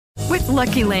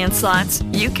Lucky Land Slots,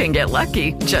 you can get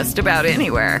lucky just about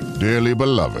anywhere. Dearly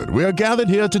beloved, we are gathered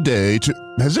here today to...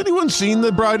 Has anyone seen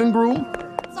the bride and groom?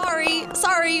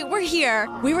 Sorry, we're here.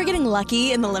 We were getting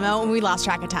lucky in the limo and we lost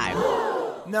track of time.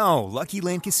 No, Lucky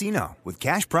Land Casino, with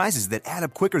cash prizes that add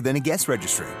up quicker than a guest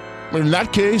registry. In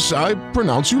that case, I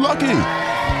pronounce you lucky.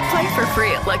 Play for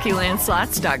free at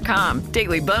LuckyLandSlots.com.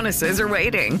 Daily bonuses are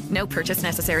waiting. No purchase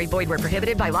necessary. Void where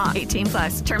prohibited by law.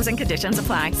 18+. Terms and conditions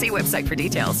apply. See website for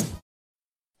details.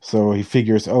 So he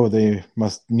figures, they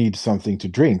must need something to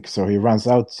drink. So he runs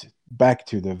out back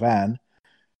to the van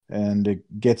and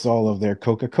gets all of their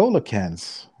Coca-Cola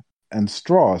cans and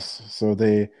straws. So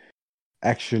they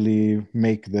actually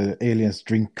make the aliens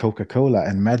drink Coca-Cola,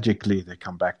 and magically they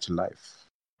come back to life.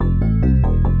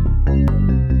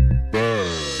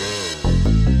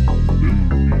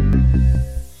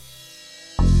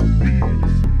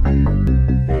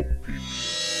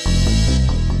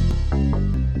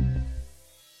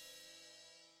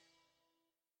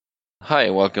 Hi,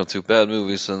 welcome to Bad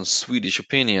Movies and Swedish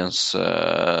Opinions.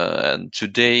 And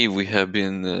today we have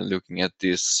been looking at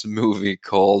this movie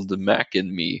called Mac and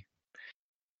Me,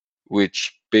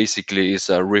 which basically is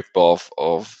a rip-off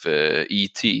of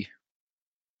E.T.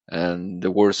 and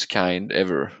the worst kind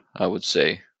ever, I would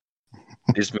say.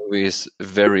 This movie is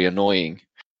very annoying,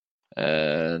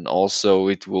 and also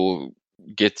it will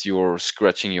get you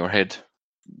scratching your head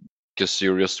because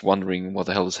you're just wondering what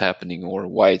the hell is happening or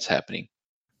why it's happening.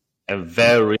 And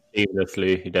very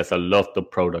seamlessly, there's a lot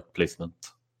of product placement.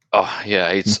 Oh yeah,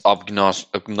 it's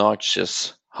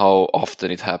obnoxious how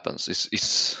often it happens.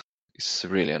 It's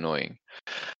really annoying.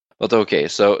 But okay,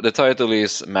 so the title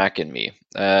is Mac and Me.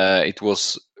 It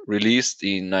was released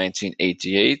in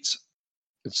 1988.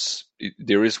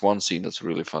 There is one scene that's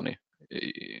really funny,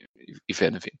 if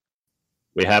anything.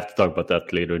 We have to talk about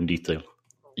that later in detail.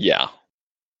 Yeah.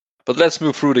 But let's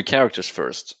move through the characters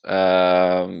first.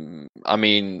 I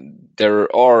mean,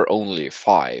 there are only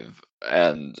 5,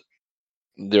 and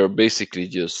they're basically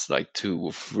just like 2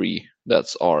 or 3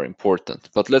 that are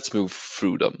important. But let's move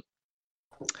through them.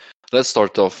 Let's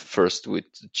start off first with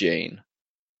Jane.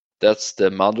 That's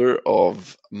the mother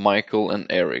of Michael and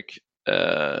Eric.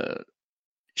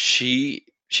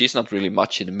 She's not really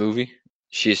much in the movie.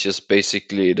 She's just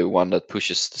basically the one that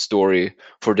pushes the story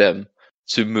for them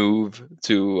to move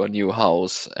to a new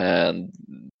house and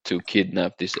to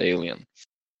kidnap this alien.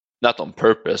 Not on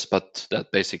purpose, but that's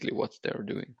basically what they're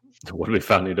doing. It would be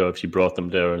funny though if she brought them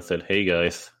there and said, "Hey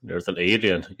guys, there's an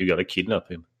alien. You gotta kidnap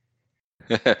him."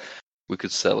 We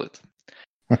could sell it.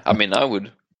 I mean, I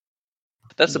would.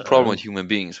 That's the problem with human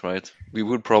beings, right? We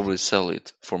would probably sell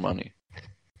it for money.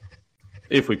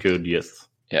 If we could, yes.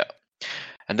 Yeah.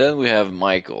 And then we have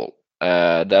Michael.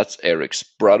 That's Eric's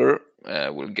brother.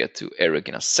 We'll get to Eric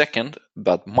in a second.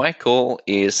 But Michael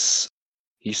he's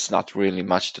not really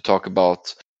much to talk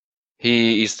about.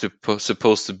 He is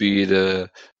supposed to be the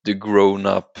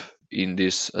grown-up in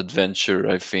this adventure,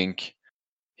 I think.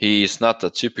 He is not a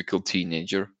typical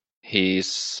teenager.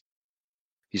 He's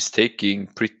taking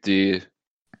pretty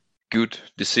good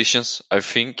decisions, I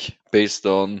think, based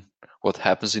on what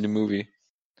happens in the movie.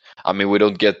 I mean, we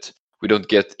don't get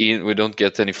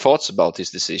any thoughts about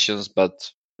his decisions,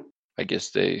 but I guess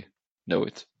they know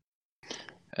it.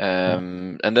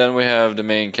 And then we have the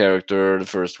main character, the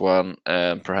first one,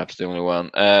 and perhaps the only one,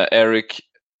 Eric,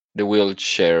 the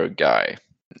wheelchair guy,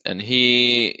 and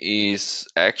he is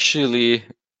actually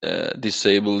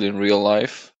disabled in real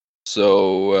life.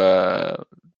 So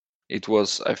it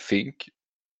was, I think,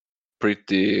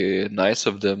 pretty nice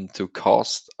of them to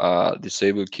cast a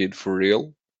disabled kid for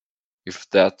real, if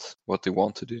that's what they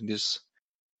wanted in this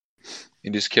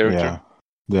character. Yeah.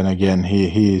 Then again,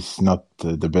 he is not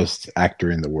the best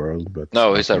actor in the world, but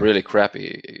no, he's a really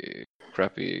crappy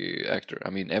actor. I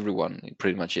mean, everyone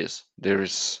pretty much is. They're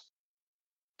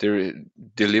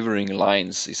delivering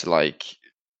lines is like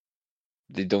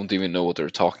they don't even know what they're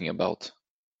talking about.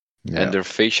 Yeah. And their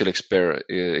facial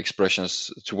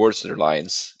expressions towards their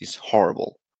lines is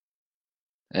horrible.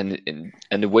 And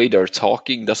the way they're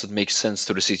talking doesn't make sense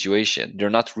to the situation. They're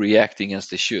not reacting as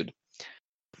they should.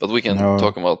 But we can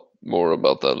talk more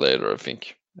about that later, I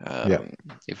think,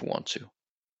 if we want to.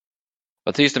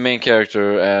 But he's the main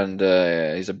character, and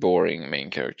he's a boring main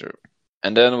character.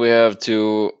 And then we have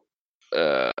 2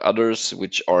 others,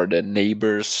 which are the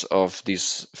neighbors of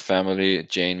this family,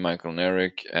 Jane, Michael, and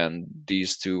Eric. And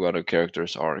these 2 other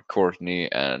characters are Courtney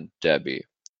and Debbie.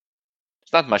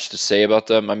 There's not much to say about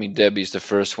them. I mean, Debbie is the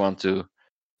first one to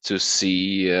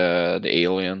see the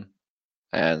alien,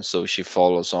 and so she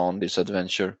follows on this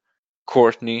adventure.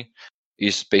 Courtney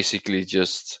is basically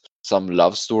just some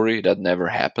love story that never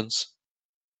happens,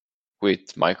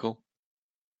 with Michael.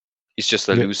 It's just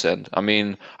a Yeah. loose end. I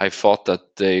mean, I thought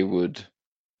that they would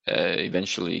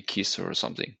eventually kiss her or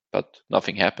something, but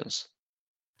nothing happens.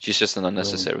 She's just an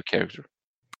unnecessary character.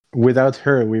 Without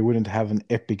her, we wouldn't have an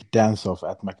epic dance-off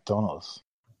at McDonald's.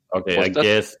 Okay, Was I that-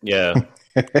 guess, yeah.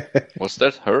 Was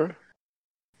that her?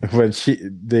 When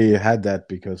they had that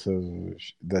because of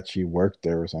that she worked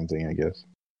there or something, I guess.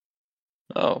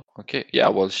 Oh, okay. Yeah,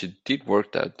 well, she did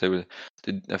work that.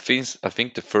 I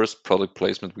think the first product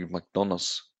placement with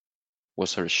McDonald's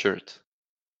was her shirt.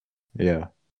 Yeah.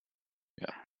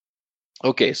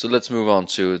 Okay, so let's move on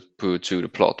to the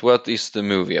plot. What is the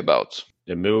movie about?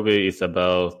 The movie is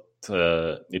about,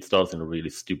 it starts in a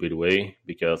really stupid way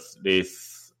because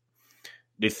this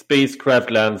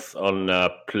spacecraft lands on a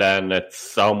planet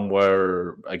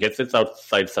somewhere. I guess it's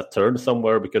outside Saturn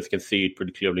somewhere because you can see it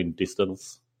pretty clearly in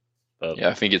distance. But, Yeah,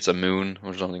 I think it's a moon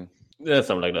or something. yeah,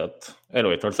 something like that.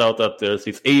 Anyway, it turns out that there's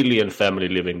this alien family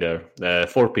living there.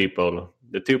 4 people,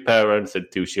 the 2 parents and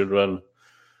 2 children.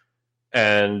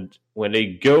 And when they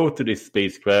go to this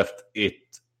spacecraft,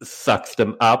 it sucks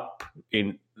them up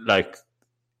in like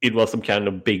it was some kind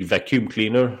of big vacuum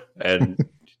cleaner. And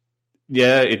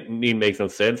yeah, it makes no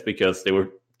sense because they were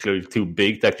clearly too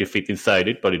big to actually fit inside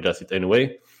it, but it does it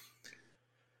anyway.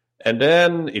 And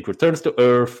then it returns to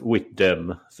Earth with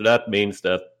them. So that means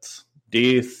that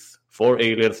these 4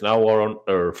 aliens now are on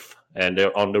Earth and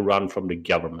they're on the run from the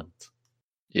government.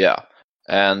 Yeah,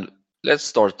 and let's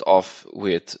start off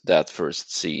with that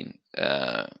first scene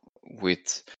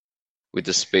with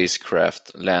the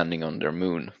spacecraft landing on their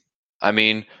moon. I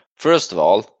mean, first of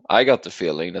all, I got the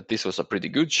feeling that this was a pretty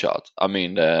good shot. I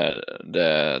mean, the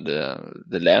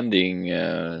landing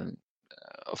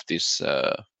of this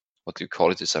what do you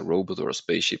call it? Is a robot or a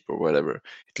spaceship or whatever?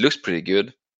 It looks pretty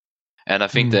good, and I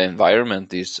think the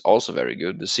environment is also very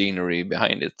good. The scenery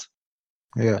behind it.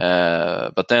 Yeah.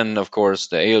 But then, of course,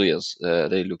 the aliens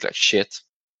they look like shit,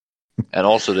 and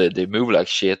also they move like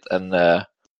shit, and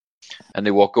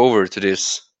they walk over to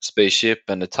this spaceship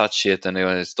and they touch it, and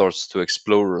it starts to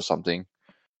explode or something,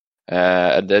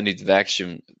 and then it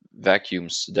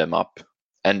vacuums them up,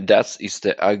 and that is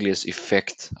the ugliest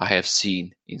effect I have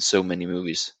seen in so many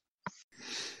movies.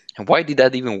 And why did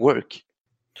that even work?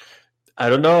 I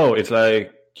don't know. It's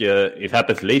like it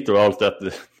happens later also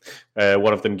that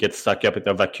one of them gets stuck up in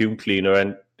a vacuum cleaner,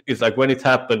 and it's like when it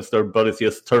happens, their bodies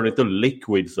just turn into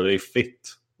liquid so they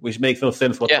fit, which makes no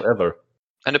sense whatsoever.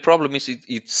 And the problem is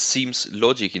it seems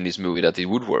logic in this movie that it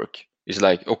would work. It's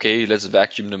like, okay, let's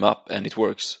vacuum them up, and it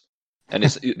works. And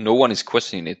no one is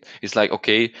questioning it. It's like,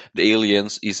 okay, the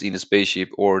aliens is in a spaceship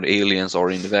or the aliens are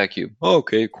in the vacuum. Oh,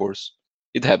 okay, of course.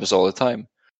 It happens all the time.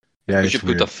 Yeah, We it's should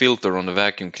weird. put a filter on the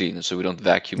vacuum cleaner so we don't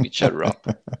vacuum each other up.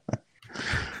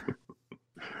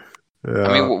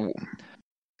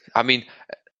 I mean,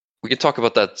 we can talk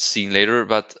about that scene later,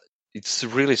 but it's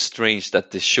really strange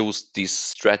that they chose this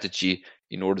strategy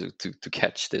in order to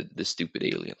catch the stupid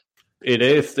alien. It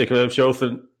is. They could have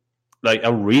chosen like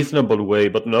a reasonable way,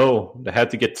 but no, they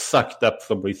had to get sucked up for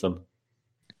some reason.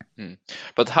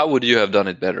 But how would you have done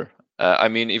it better? I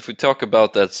mean, if we talk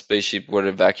about that spaceship where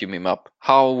they vacuum him up,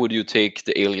 how would you take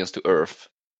the aliens to Earth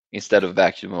instead of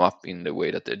vacuum him up in the way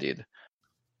that they did?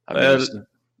 I mean, Well,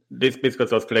 this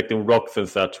spacecraft was collecting rocks and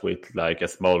such with like a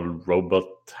small robot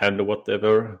hand or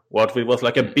whatever. What if it was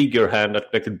like a bigger hand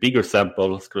that collected bigger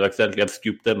samples, could accidentally have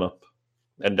scooped them up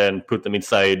and then put them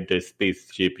inside the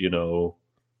spaceship,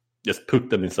 just put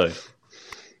them inside.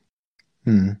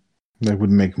 That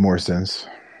would make more sense.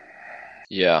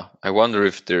 yeah, I wonder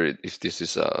if this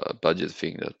is a budget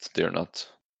thing that they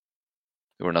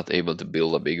were not able to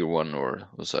build a bigger one or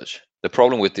such. The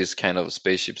problem with this kind of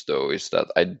spaceships, though, is that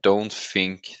I don't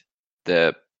think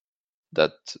that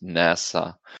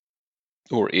NASA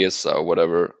or ESA or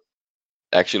whatever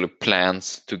actually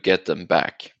plans to get them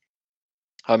back.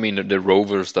 I mean, the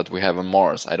rovers that we have on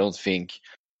Mars, I don't think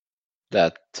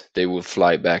that they will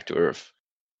fly back to Earth.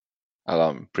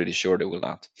 I'm pretty sure they will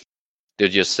not. They're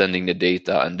just sending the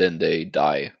data and then they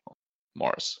die on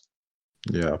Mars.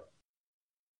 Yeah.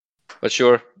 But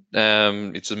sure,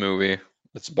 it's a movie.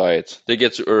 Let's buy it. They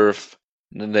get to Earth,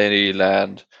 and then they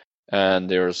land, and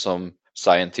there are some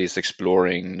scientists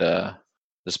exploring the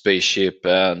spaceship,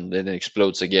 and then it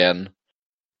explodes again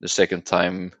the second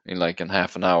time in like in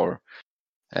half an hour.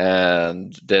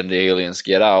 And then the aliens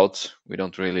get out. We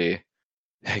don't really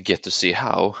get to see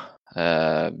how,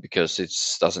 because it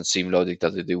doesn't seem logic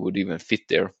that they would even fit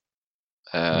there.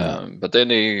 But then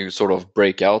they sort of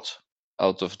break out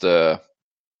of the,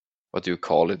 what do you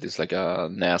call it? It's like a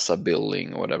NASA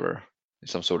building or whatever.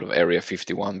 It's some sort of Area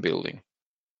 51 building.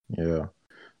 Yeah.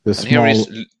 The And here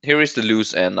small. is the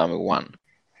loose end number one.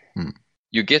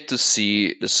 You get to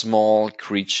see the small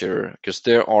creature, because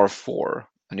there are 4,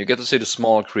 and you get to see the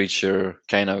small creature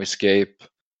kind of escape,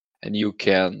 and you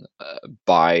can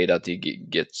buy that he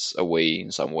gets away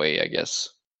in some way, I guess.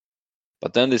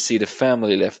 But then they see the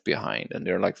family left behind, and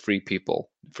they're like 3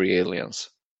 people, 3 aliens,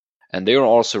 and they are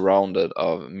all surrounded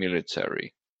of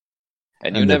military,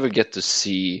 and you And never get to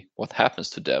see what happens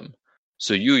to them.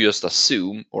 So you just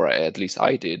assume, or at least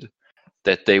I did,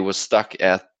 that they were stuck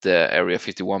at the Area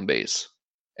 51 base,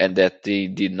 and that they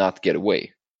did not get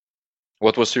away.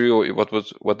 What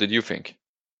did you think?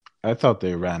 I thought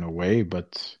they ran away,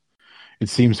 but it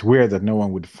seems weird that no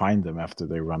one would find them after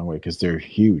they run away because they're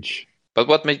huge. But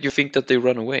what made you think that they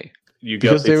run away?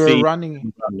 Because they were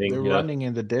running. running, They're yeah. running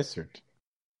in the desert.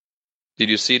 Did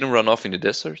you see them run off in the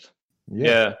desert?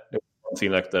 Yeah,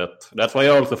 something like that. That's why I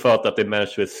also thought that they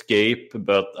managed to escape,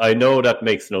 but I know that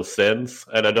makes no sense,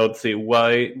 and I don't see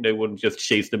why they wouldn't just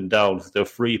chase them down. They're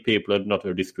 3 people and not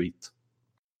very discreet.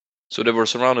 So they were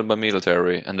surrounded by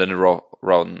military, and then they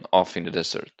run off in the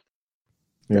desert.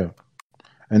 Yeah,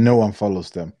 and no one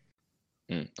follows them.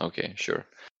 Okay, sure.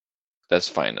 That's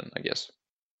fine then, I guess.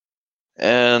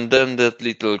 And then that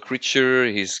little creature,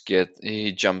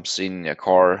 he jumps in a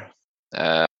car,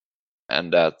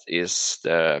 and that is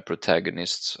the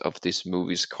protagonist of this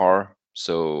movie's car.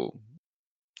 So,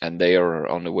 and they are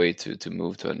on the way to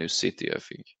move to a new city, I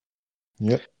think.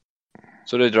 Yep.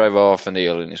 So they drive off, and the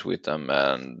alien is with them,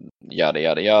 and yada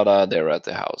yada yada. They're at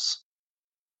the house.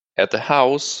 At the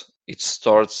house, it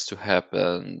starts to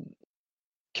happen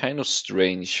kind of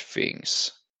strange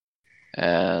things.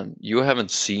 And you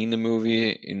haven't seen the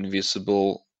movie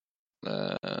Invisible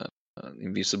Man,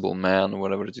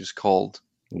 whatever it is called.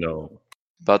 No.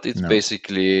 But it's No.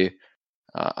 basically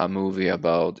a movie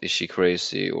about, is she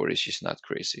crazy or is she not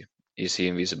crazy? Is he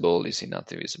invisible? Is he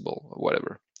not invisible? Or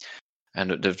whatever.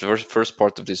 And the first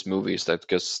part of this movie is that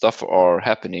because stuff are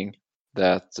happening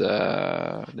that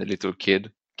the little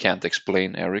kid can't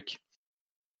explain, Eric.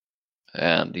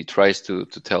 And he tries to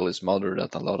tell his mother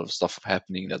that a lot of stuff is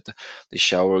happening, that the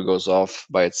shower goes off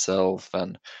by itself,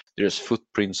 and there's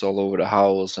footprints all over the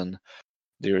house, and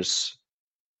there's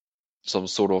some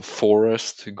sort of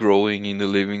forest growing in the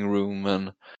living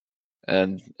room,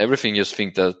 and everything just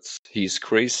think that he's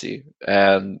crazy.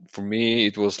 And for me,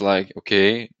 it was like,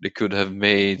 okay, they could have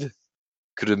made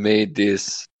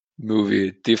this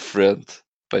movie different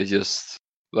by just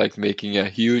like making a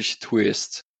huge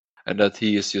twist, and that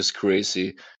he is just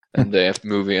crazy, and the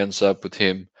movie ends up with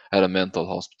him at a mental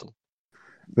hospital.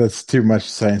 That's too much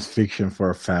science fiction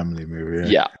for a family movie.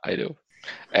 Yeah, I know.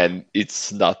 And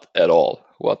it's not at all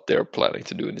what they're planning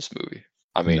to do in this movie.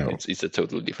 I mean, No. it's a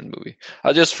totally different movie.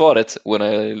 I just thought it when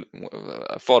I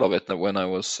thought of it when I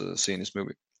was seeing this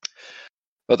movie.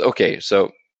 But okay,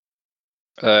 so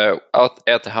out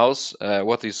at the house,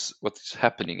 what is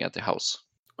happening at the house?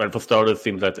 Well, for starters, it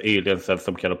seems that aliens have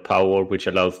some kind of power which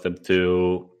allows them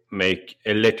to make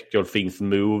electrical things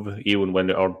move even when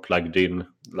they aren't plugged in.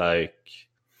 Like,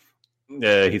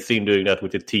 he's seen doing that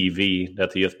with the TV,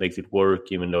 that he just makes it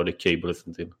work even though the cable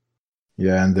isn't in.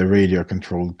 Yeah, and the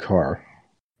radio-controlled car.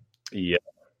 Yeah.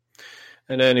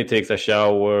 And then he takes a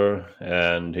shower,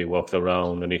 and he walks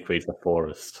around, and he creates a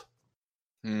forest.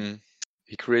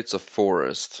 He creates a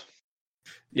forest.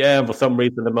 Yeah, and for some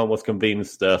reason the mom was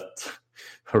convinced that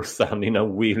her son in a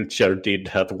wheelchair did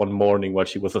that one morning while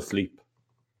she was asleep.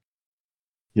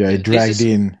 Yeah, he dragged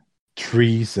in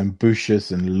trees and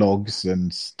bushes and logs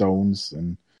and stones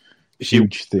and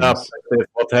huge things.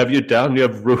 What have you done? You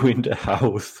have ruined the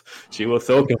house. She was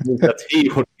so convinced that he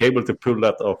would be able to pull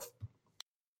that off.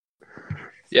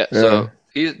 Yeah, so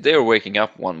they're waking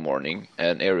up one morning,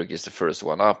 and Eric is the first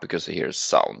one up because he hears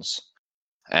sounds.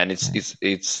 And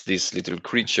it's this little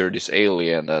creature, this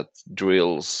alien, that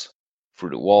drills through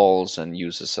the walls and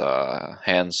uses a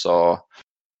handsaw,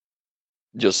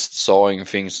 just sawing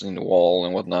things in the wall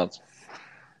and whatnot.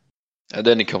 And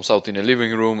then he comes out in the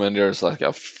living room, and there's like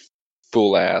a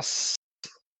full-ass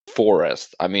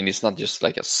forest. I mean, it's not just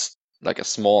like a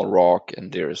small rock,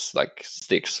 and there's like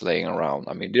sticks laying around.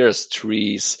 I mean, there's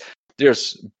trees,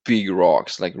 there's big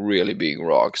rocks, like really big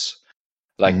rocks.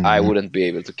 Like, I wouldn't be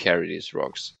able to carry these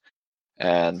rocks.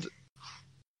 And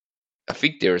I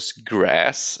think there's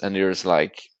grass, and there's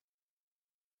like...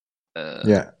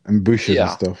 and bushes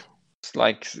and stuff. It's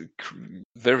like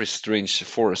very strange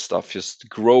forest stuff just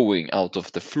growing out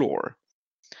of the floor.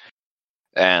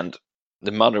 And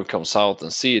the mother comes out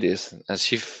and sees this, and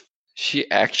she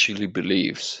actually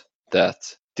believes that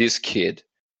this kid,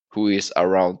 who is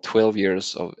around 12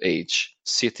 years of age,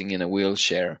 sitting in a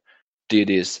wheelchair, did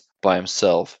this by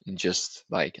himself in just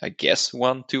like, I guess,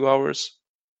 1-2 hours.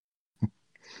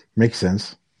 Makes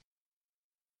sense.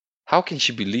 How can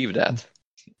she believe that?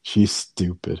 She's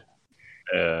stupid.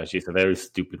 She's a very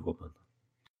stupid woman.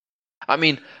 I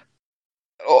mean,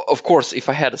 of course, if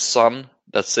I had a son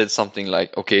that said something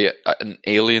like, okay, an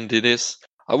alien did this,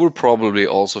 I would probably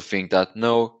also think that,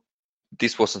 no,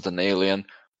 this wasn't an alien.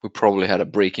 We probably had a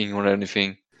breaking or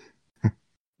anything.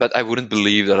 But I wouldn't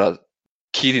believe that a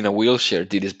kid in a wheelchair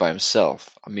did this by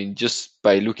himself. I mean, just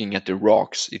by looking at the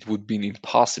rocks, it would be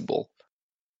impossible.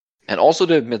 And also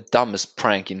the dumbest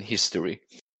prank in history.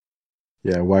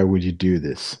 Yeah, why would you do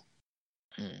this?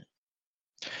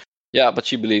 Yeah, but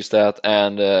she believes that,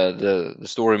 and the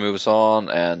story moves on,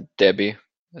 and Debbie,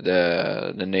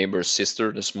 the neighbor's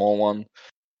sister, the small one,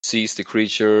 sees the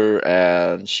creature,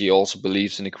 and she also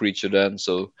believes in the creature then,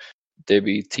 so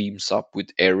Debbie teams up with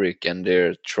Eric, and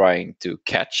they're trying to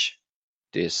catch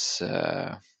this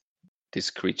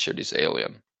creature, this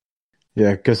alien.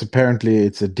 Yeah, because apparently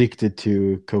it's addicted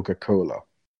to Coca-Cola.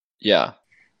 Yeah.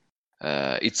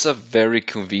 It's a very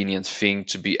convenient thing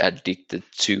to be addicted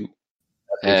to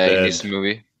in this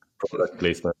movie. Product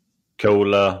placement.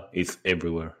 Cola is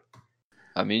everywhere.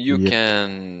 I mean, you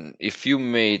can, if you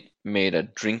made a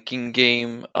drinking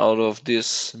game out of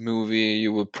this movie,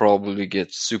 you would probably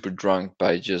get super drunk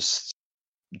by just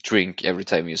drink every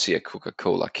time you see a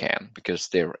Coca-Cola can, because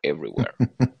they're everywhere.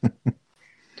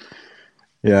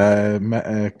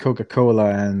 Yeah,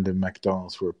 Coca-Cola and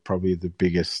McDonald's were probably the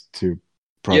biggest two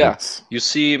products. Yeah, you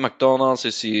see McDonald's,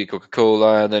 you see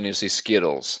Coca-Cola, and then you see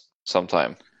Skittles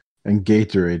sometime. And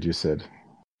Gatorade, you said.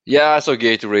 Yeah, I saw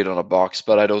Gatorade on a box,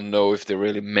 but I don't know if they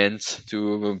really meant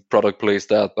to product place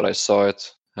that, but I saw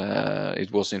it.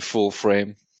 It was in full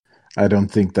frame. I don't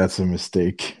think that's a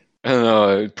mistake.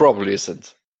 No, it probably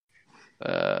isn't.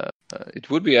 It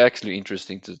would be actually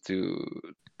interesting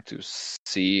to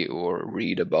see or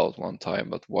read about one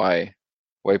time, but why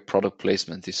product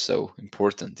placement is so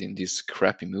important in this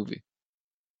crappy movie.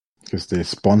 Because they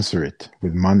sponsor it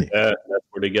with money. Yeah, that's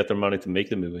where they get their money to make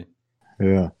the movie.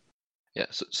 Yeah. Yeah,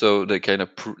 so they kind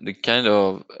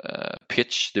of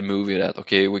pitch the movie that,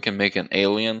 okay, we can make an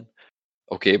alien,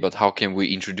 okay, but how can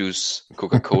we introduce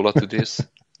Coca-Cola to this?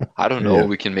 I don't know. Yeah.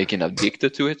 We can make it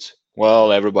addicted to it.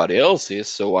 Well, everybody else is,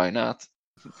 so why not?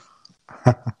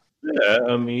 Yeah,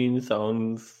 I mean,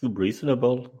 sounds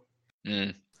reasonable.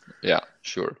 Yeah,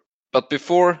 sure. But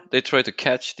before they try to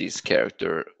catch this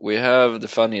character, we have the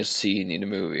funniest scene in the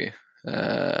movie.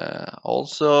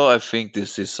 Also, I think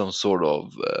this is some sort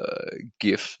of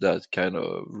GIF that kind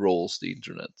of rolls the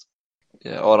internet.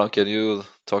 Yeah, Adam, can you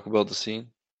talk about the scene?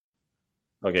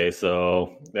 Okay,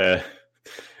 so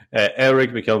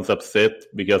Eric becomes upset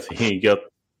because he got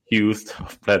accused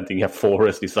of planting a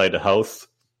forest beside the house.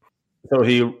 So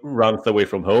he runs away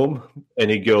from home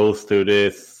and he goes to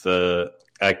this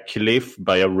a cliff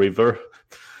by a river,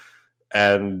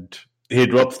 and he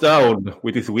drops down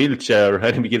with his wheelchair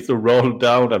and he begins to roll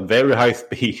down at very high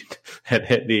speed, and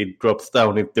then he drops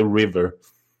down into the river,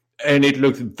 and it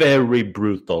looks very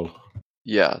brutal.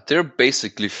 Yeah, they're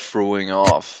basically throwing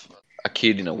off a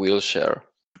kid in a wheelchair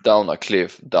down a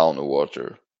cliff, down the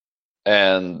water,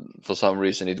 and for some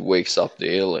reason it wakes up the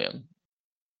alien.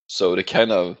 So they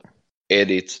kind of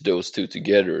edit those two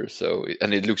together,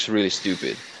 and it looks really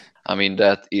stupid. I mean,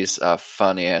 that is a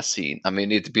funny ass scene. I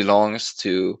mean, it belongs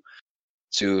to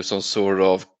some sort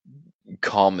of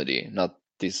comedy, not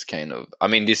this kind of. I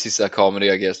mean, this is a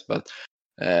comedy, I guess, but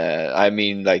I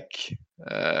mean, like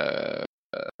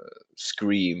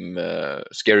Scream,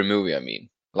 scary movie. I mean,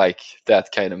 like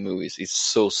that kind of movies. It's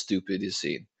so stupid. This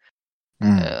scene.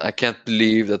 I can't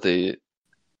believe that they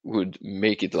would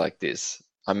make it like this.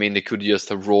 I mean, they could just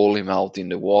have rolled him out in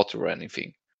the water or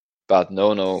anything. But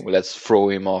no, let's throw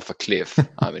him off a cliff.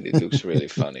 I mean, it looks really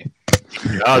funny.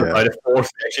 Yeah, by the force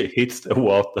actually hits the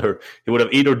water, he would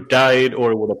have either died or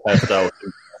he would have passed out.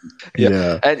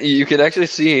 Yeah, and you can actually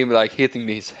see him like hitting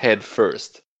his head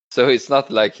first. So it's not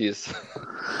like he's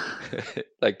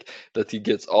like that he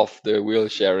gets off the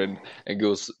wheelchair and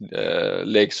goes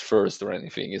legs first or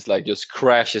anything. It's like just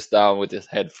crashes down with his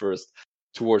head first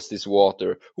towards this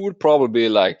water. Who would probably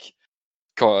like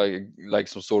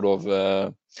some sort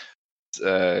of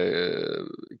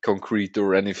concrete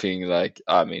or anything. Like,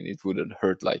 I mean, it wouldn't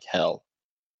hurt like hell.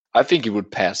 I think he would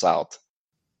pass out.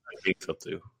 I think so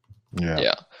too.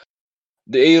 Yeah.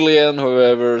 The alien,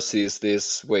 however, sees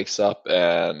this, wakes up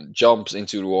and jumps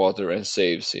into the water and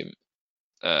saves him.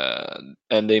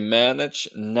 And they manage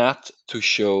not to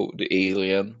show the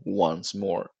alien once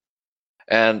more.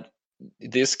 And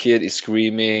this kid is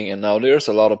screaming, and now there's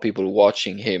a lot of people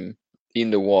watching him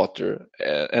in the water,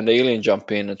 and the alien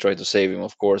jump in and try to save him,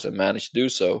 of course, and manage to do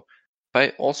so by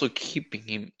also keeping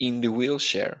him in the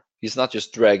wheelchair. He's not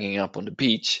just dragging him up on the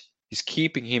beach, he's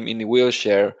keeping him in the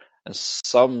wheelchair and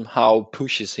somehow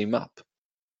pushes him up.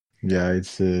 Yeah, it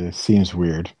seems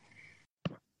weird.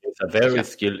 It's a very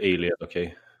skilled alien,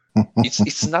 okay?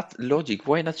 It's not logic.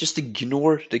 Why not just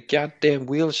ignore the goddamn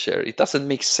wheelchair? It doesn't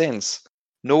make sense.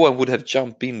 No one would have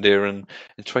jumped in there and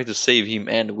tried to save him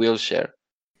and the wheelchair.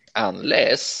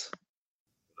 Unless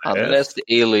the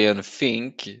alien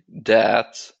think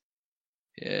that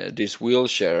this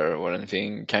wheelchair or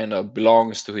anything kind of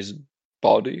belongs to his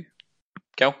body.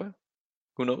 Kanske?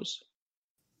 Who knows?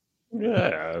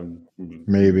 Yeah.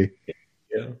 Maybe.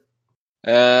 Yeah.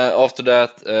 After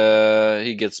that,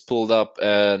 he gets pulled up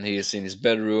and he's in his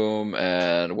bedroom.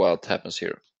 And what happens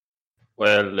here?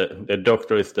 Well, the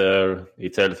doctor is there. He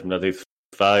tells him that he's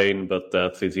fine, but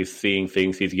that since he's seeing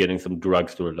things, he's getting some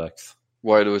drugs to relax.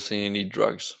 Why do he need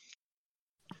drugs?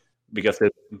 Because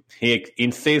he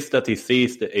insists that he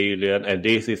sees the alien, and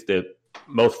this is the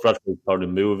most frustrating part of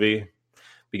the movie.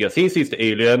 Because he sees the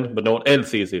alien, but no one else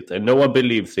sees it, and no one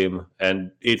believes him.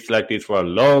 And it's like this for a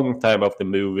long time of the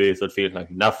movie, so it feels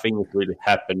like nothing is really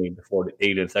happening before the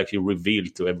alien's actually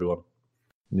revealed to everyone.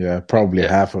 Yeah, probably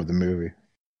half of the movie.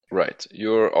 Right.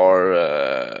 You are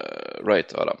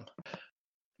right, Adam.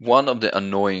 One of the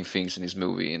annoying things in this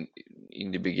movie,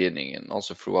 in the beginning and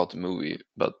also throughout the movie,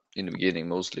 but in the beginning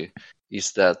mostly,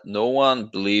 is that no one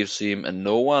believes him and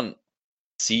no one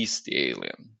sees the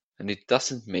alien. And it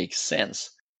doesn't make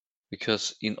sense.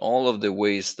 Because in all of the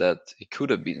ways that he could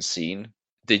have been seen,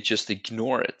 they just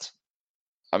ignore it.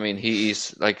 I mean, he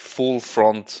is like full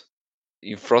front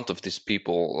in front of these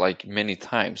people like many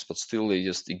times, but still they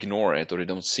just ignore it or they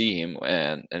don't see him,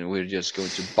 and we're just going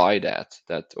to buy that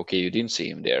okay, you didn't see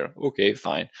him there, okay,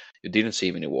 fine. You didn't see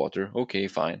him in the water, okay,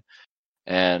 fine.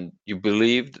 And you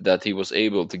believed that he was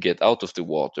able to get out of the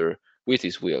water with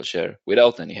his wheelchair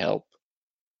without any help.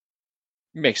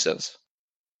 Makes sense.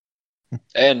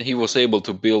 And he was able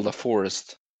to build a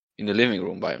forest in the living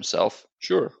room by himself.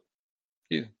 Sure.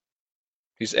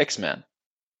 He's X-Man.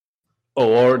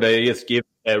 Or they just give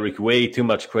Eric way too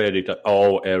much credit.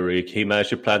 Oh, Eric, he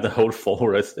managed to plant the whole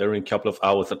forest there in a couple of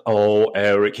hours. And oh,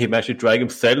 Eric, he managed to drag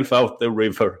himself out the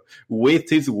river with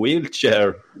his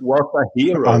wheelchair. What a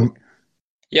hero.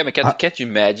 Yeah, but can't you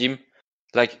imagine?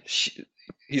 Like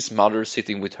his mother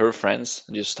sitting with her friends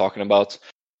and just talking about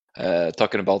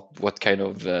what kind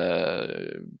of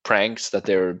pranks that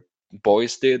their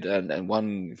boys did, and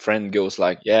one friend goes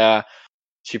like, yeah,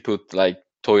 she put like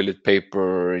toilet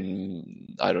paper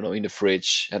in, I don't know, in the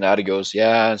fridge, and the other goes,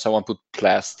 yeah, and someone put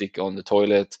plastic on the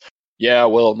toilet. Yeah,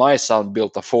 well, my son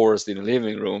built a forest in the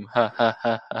living room. Ha ha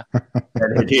ha ha.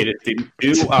 And he did it in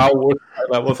 2 hours.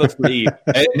 I was asleep,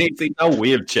 and he's in a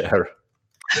wheelchair.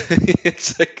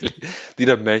 Exactly. Did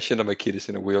I mention that my kid is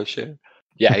in a wheelchair?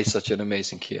 Yeah, he's such an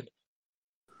amazing kid.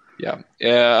 Yeah.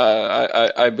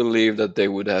 I believe that they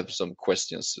would have some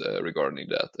questions regarding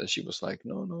that. And she was like,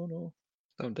 no,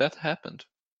 that happened.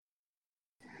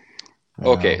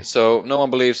 Okay, so no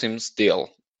one believes him still.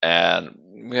 And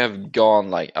we have gone,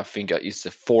 like, I think it's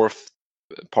the 4th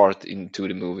part into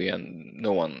the movie, and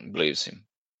no one believes him.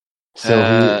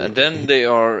 And then they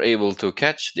are able to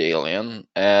catch the alien.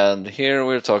 And here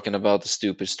we're talking about the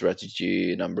stupid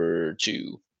strategy number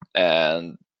 2.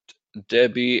 And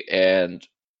Debbie and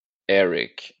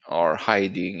Eric are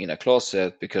hiding in a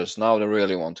closet because now they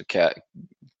really want to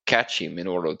catch him in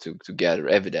order to gather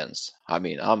evidence. I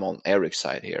mean, I'm on Eric's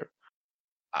side here.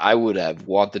 I would have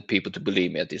wanted people to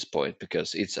believe me at this point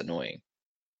because it's annoying.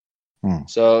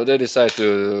 So they decide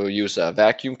to use a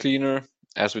vacuum cleaner,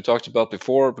 as we talked about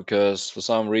before, because for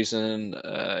some reason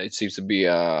it seems to be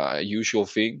a usual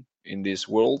thing in this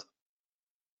world.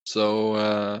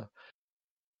 So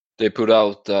they put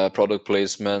out product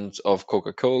placement of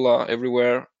Coca-Cola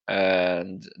everywhere,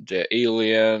 and the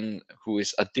alien who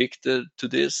is addicted to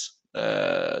this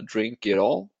drink it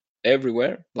all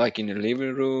everywhere, like in the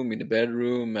living room, in the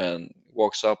bedroom, and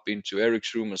walks up into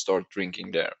Eric's room and start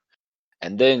drinking there.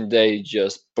 And then they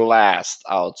just blast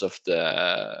out of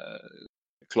the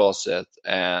closet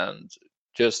and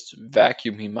just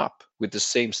vacuum him up with the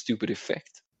same stupid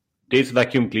effect. This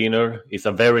vacuum cleaner is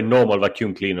a very normal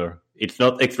vacuum cleaner. It's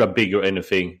not extra big or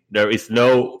anything. There is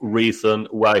no reason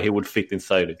why he would fit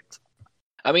inside it.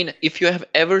 I mean, if you have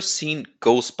ever seen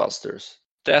Ghostbusters,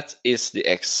 that is the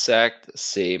exact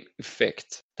same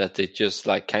effect, that it just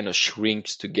like kind of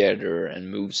shrinks together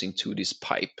and moves into this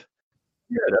pipe.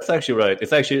 Yeah, that's actually right.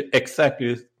 It's actually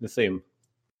exactly the same.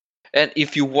 And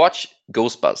if you watch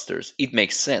Ghostbusters, it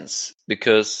makes sense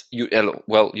because you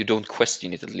don't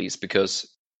question it, at least,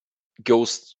 because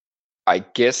ghost, I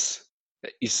guess,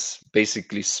 is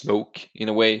basically smoke in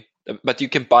a way, but you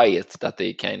can buy it that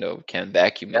they kind of can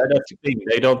vacuum Yeah, it. that's the thing.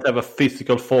 They don't have a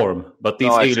physical form, but these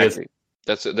No, aliens. exactly.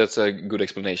 That's a good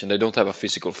explanation. They don't have a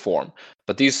physical form,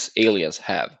 but these aliens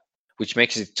have, which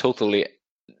makes it totally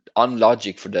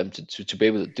unlogic for them to be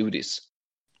able to do this.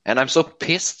 And I'm so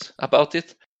pissed about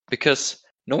it because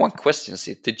no one questions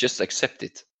it. They just accept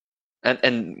it.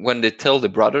 And when they tell the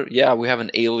brother, yeah, we have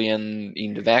an alien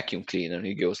in the vacuum cleaner, and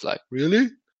he goes like, really?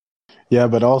 Yeah,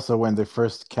 but also when they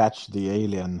first catch the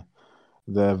alien,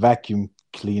 the vacuum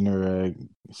cleaner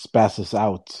spasses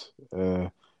out,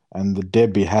 and the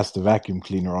Debbie has the vacuum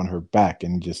cleaner on her back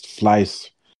and just flies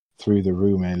through the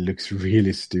room, and it looks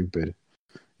really stupid.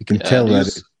 You can tell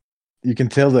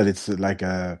that it's like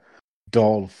a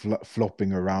doll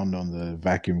flopping around on the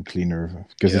vacuum cleaner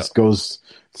because it goes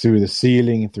through the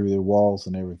ceiling, through the walls,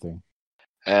 and everything.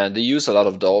 And they use a lot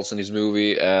of dolls in this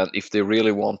movie, and if they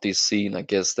really want this scene, I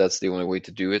guess that's the only way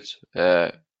to do it.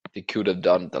 They could have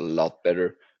done it a lot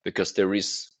better, because there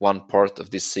is one part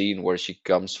of this scene where she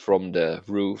comes from the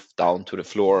roof down to the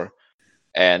floor,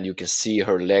 and you can see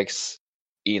her legs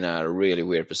in a really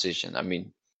weird position. I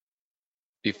mean,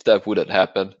 if that would have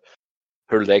happened,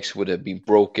 her legs would have been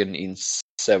broken in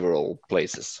several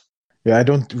places. Yeah, I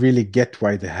don't really get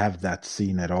why they have that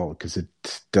scene at all, because it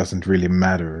doesn't really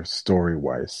matter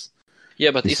story-wise.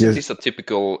 Yeah, but isn't this a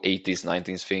typical 80s,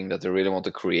 90s thing that they really want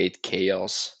to create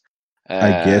chaos?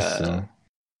 I guess so.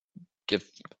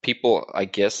 People, I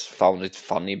guess, found it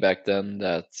funny back then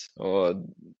that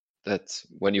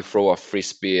when you throw a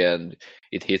frisbee and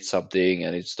it hits something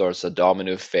and it starts a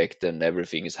domino effect and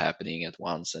everything is happening at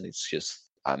once and it's just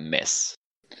a mess.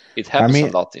 It happens a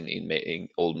lot in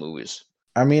old movies.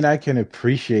 I mean, I can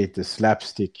appreciate the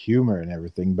slapstick humor and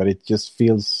everything, but it just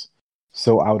feels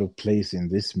so out of place in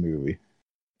this movie.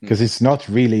 Because it's not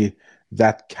really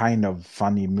that kind of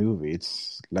funny movie.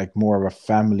 It's like more of a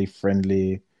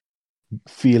family-friendly,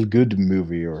 feel-good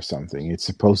movie or something. It's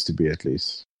supposed to be, at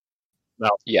least. Now,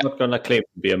 I'm not going to claim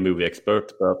to be a movie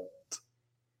expert, but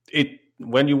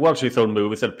when you watch these old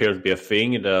movies, it appears to be a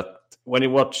thing that when you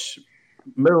watch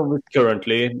movies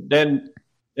currently, then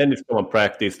it's common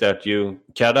practice that you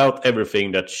cut out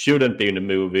everything that shouldn't be in the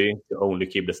movie to only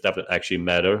keep the stuff that actually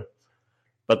matter.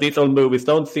 But these old movies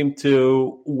don't seem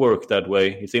to work that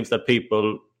way. It seems that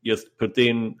people just put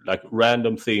in like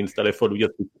random scenes that they thought would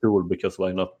just be cool because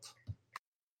why not?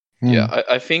 Yeah,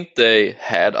 I think they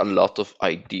had a lot of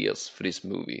ideas for this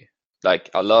movie. Like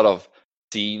a lot of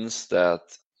scenes that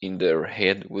in their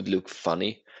head would look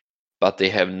funny, but they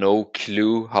have no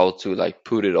clue how to like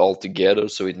put it all together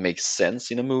so it makes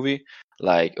sense in a movie.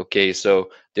 Like, okay, so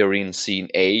they're in scene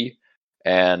A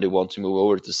and they want to move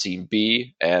over to scene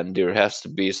B, and there has to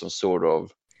be some sort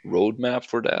of roadmap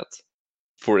for that,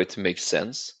 for it to make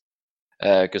sense.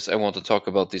 Because I want to talk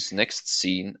about this next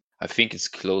scene. I think it's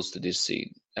close to this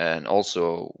scene, and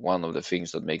also one of the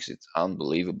things that makes it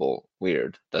unbelievable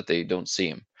weird that they don't see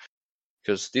him.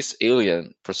 Because this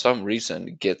alien, for some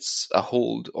reason, gets a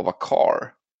hold of a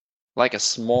car, like a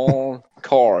small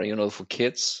car, for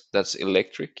kids that's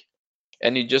electric,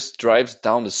 and he just drives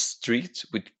down the street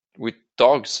with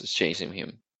dogs chasing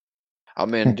him. I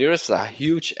mean, there's a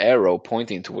huge arrow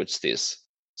pointing towards this,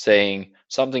 saying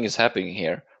something is happening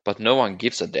here, but no one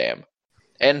gives a damn.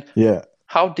 And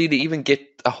how did he even get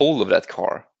a hold of that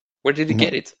car? Where did he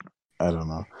get it? I don't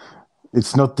know.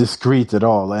 It's not discreet at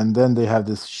all. And then they have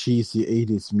this cheesy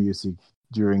 80s music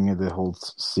during the whole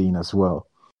scene as well.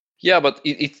 Yeah, but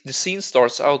the scene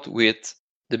starts out with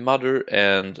the mother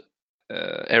and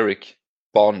Eric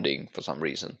bonding for some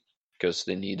reason, because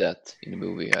they need that in the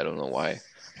movie. I don't know why.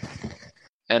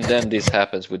 And then this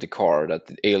happens with the car that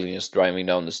the alien is driving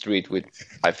down the street with,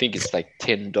 I think it's like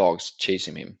 10 dogs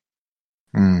chasing him.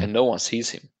 And no one sees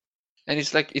him. And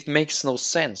it's like, it makes no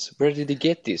sense. Where did he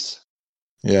get this?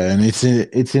 Yeah, and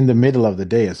it's in the middle of the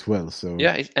day as well. So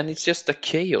yeah, and it's just a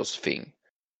chaos thing.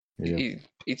 Yeah.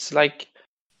 It's like,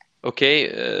 okay,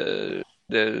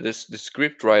 the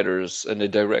script writers and the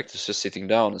directors are sitting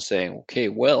down and saying, okay,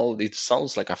 well, it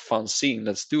sounds like a fun scene.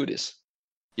 Let's do this.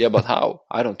 Yeah, but how?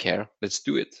 I don't care. Let's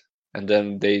do it. And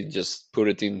then they just put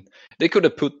it in. They could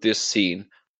have put this scene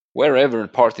wherever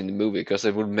part in the movie, because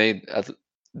it would have made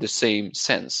the same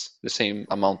sense, the same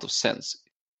amount of sense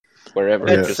wherever.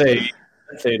 Let's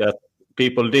say that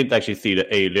people didn't actually see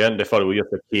the alien. They thought it was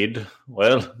just a kid.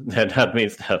 Well, then that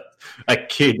means that a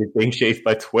kid is being chased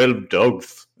by 12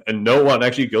 dogs and no one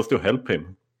actually goes to help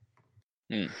him.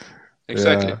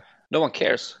 Exactly. No one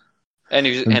cares. And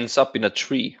he ends up in a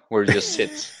tree where he just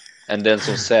sits, and then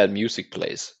some sad music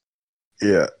plays.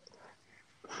 Yeah.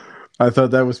 I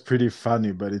thought that was pretty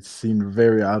funny, but it seemed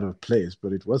very out of place,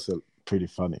 but it was pretty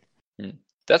funny.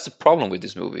 That's the problem with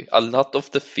this movie. A lot of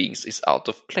the things is out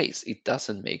of place. It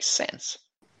doesn't make sense.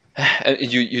 And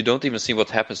you don't even see what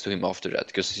happens to him after that,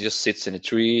 because he just sits in a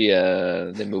tree,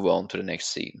 they move on to the next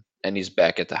scene, and he's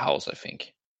back at the house, I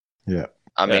think. Yeah.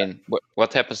 I mean,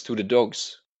 what happens to the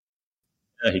dogs?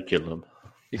 Yeah, he killed them.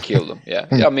 He killed them, yeah.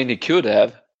 I mean, he could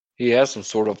have. He has some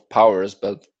sort of powers,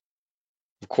 but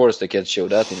of course they can't show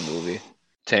that in the movie.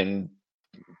 10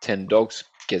 dogs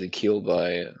getting killed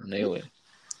by an alien.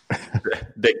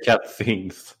 They cut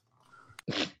things.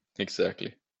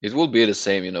 Exactly. It will be the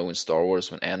same, in Star Wars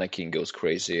when Anakin goes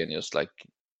crazy and just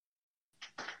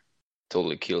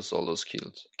totally kills all those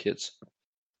kids.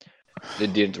 They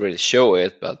didn't really show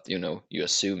it, but you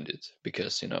assumed it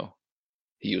because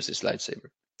he used his lightsaber.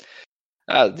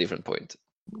 Different point.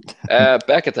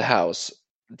 Back at the house,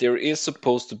 there is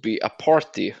supposed to be a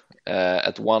party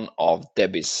at one of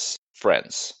Debbie's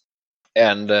friends,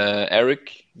 and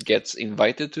Eric gets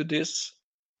invited to this.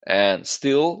 And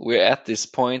still, we're at this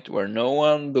point where no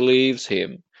one believes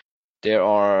him. There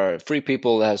are 3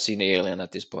 people that have seen the alien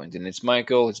at this point, and it's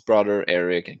Michael, his brother,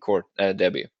 Eric, and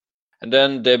Debbie. And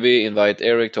then Debbie invites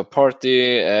Eric to a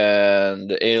party, and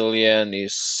the alien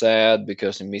is sad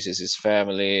because he misses his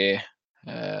family,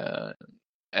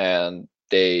 and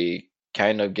they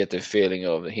kind of get the feeling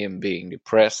of him being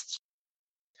depressed,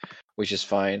 which is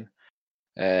fine.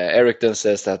 Eric then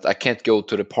says that I can't go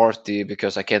to the party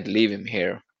because I can't leave him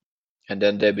here. And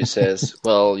then Debbie says,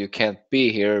 well, you can't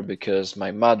be here because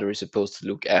my mother is supposed to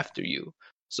look after you.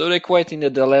 So they're quite in a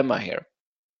dilemma here.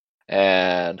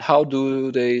 And how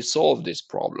do they solve this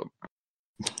problem?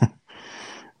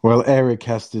 Well, Eric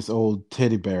has this old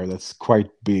teddy bear that's quite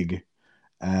big.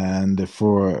 And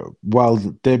while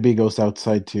Debbie goes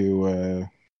outside to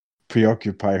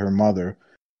preoccupy her mother,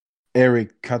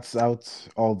 Eric cuts out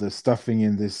all the stuffing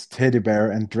in this teddy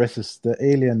bear and dresses the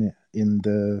alien in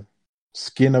the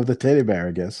skin of the teddy bear,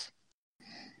 I guess.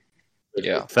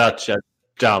 Yeah. Such a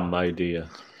dumb idea.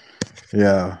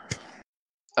 Yeah.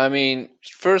 I mean,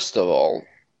 first of all,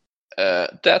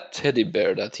 that teddy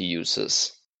bear that he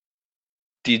uses,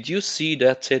 did you see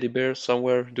that teddy bear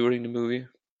somewhere during the movie?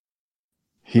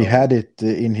 He had it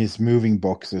in his moving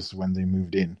boxes when they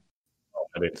moved in.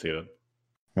 I didn't see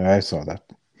that. I saw that.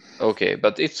 Okay,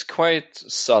 but it's quite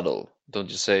subtle, don't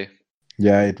you say?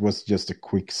 Yeah, it was just a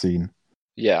quick scene.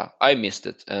 Yeah, I missed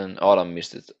it, and Adam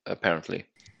missed it, apparently.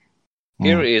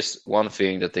 Here is one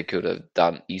thing that they could have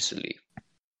done easily.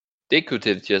 They could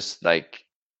have just,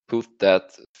 put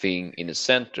that thing in the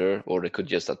center, or they could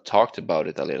just have talked about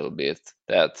it a little bit,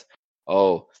 that,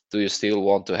 oh, do you still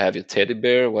want to have your teddy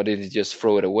bear? Why didn't you just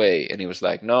throw it away? And he was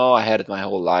like, no, I had it my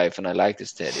whole life, and I like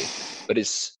this teddy. But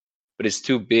it's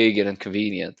too big and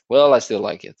inconvenient. Well, I still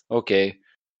like it. Okay.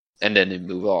 And then they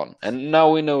move on. And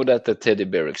now we know that the teddy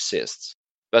bear exists.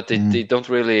 But they don't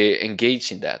really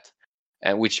engage in that.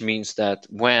 And which means that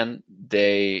when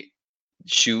they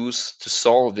choose to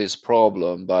solve this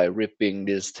problem by ripping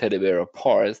this teddy bear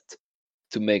apart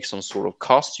to make some sort of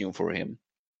costume for him,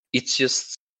 it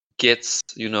just gets,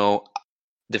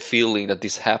 the feeling that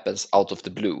this happens out of the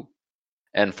blue.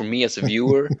 And for me as a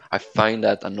viewer, I find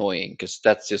that annoying because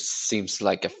that just seems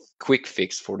like a quick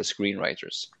fix for the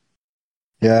screenwriters.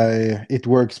 Yeah, it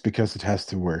works because it has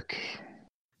to work.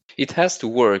 It has to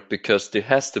work because there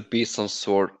has to be some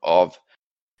sort of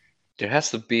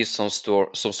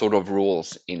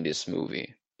rules in this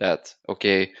movie that,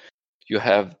 okay, you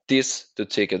have this to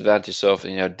take advantage of,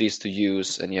 and you have this to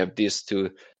use, and you have this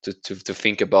to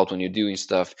think about when you're doing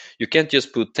stuff. You can't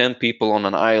just put 10 people on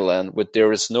an island where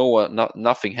there is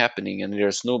nothing happening and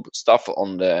there's no stuff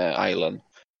on the island,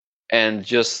 and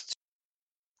just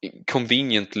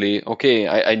conveniently, okay,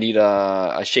 I need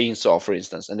a chainsaw, for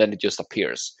instance, and then it just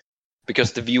appears.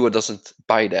 Because the viewer doesn't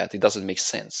buy that. It doesn't make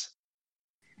sense.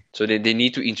 So they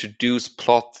need to introduce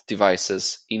plot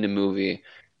devices in the movie,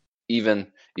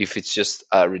 even if it's just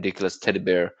a ridiculous teddy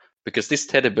bear, because this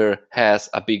teddy bear has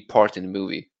a big part in the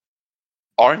movie.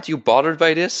 Aren't you bothered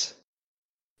by this?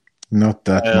 Not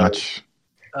that much.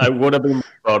 I would have been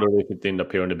bothered if it didn't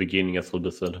appear in the beginning, as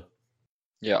Ludde said.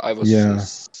 Yeah, I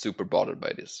was super bothered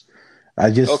by this.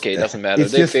 Okay, it doesn't matter.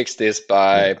 They fixed this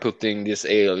by putting this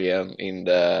alien in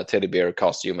the teddy bear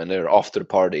costume, and they're off to the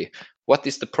party. What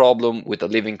is the problem with a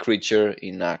living creature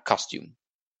in a costume?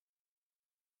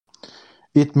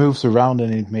 It moves around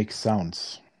and it makes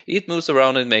sounds. It moves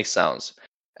around and makes sounds.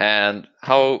 And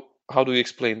how do you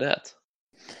explain that?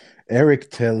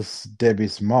 Eric tells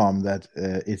Debbie's mom that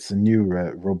it's a new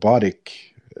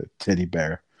robotic teddy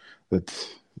bear, that's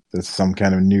some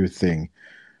kind of new thing.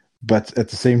 But at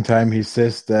the same time, he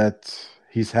says that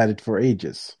he's had it for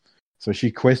ages. So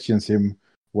she questions him,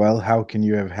 well, how can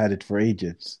you have had it for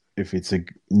ages if it's a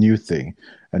new thing?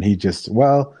 And he just,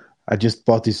 well, I just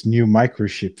bought this new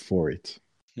microchip for it.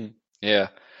 Yeah.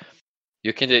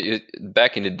 You can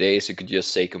back in the days you could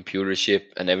just say computer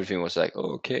chip and everything was like,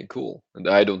 oh, okay, cool. And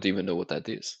I don't even know what that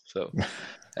is. So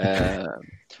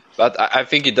but I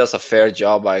think it does a fair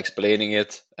job by explaining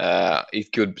it.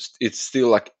 It's still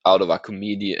like out of a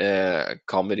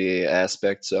comedy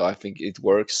aspect, so I think it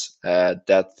works.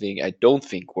 That thing I don't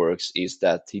think works is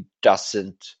that he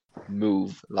doesn't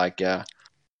move like a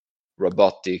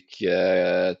robotic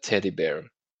teddy bear.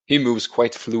 He moves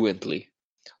quite fluently,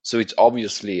 so it's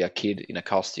obviously a kid in a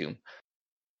costume.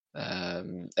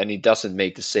 And he doesn't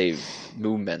make the same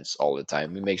movements all the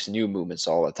time. He makes new movements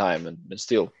all the time, and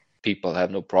still people have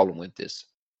no problem with this.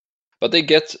 But they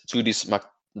get to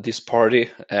this party,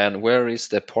 and where is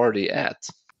the party at?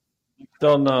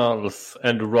 McDonald's,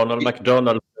 and Ronald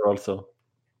McDonald also.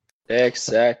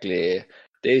 Exactly.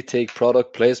 They take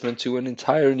product placement to an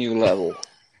entire new level.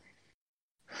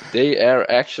 They are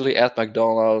actually at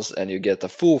McDonald's, and you get a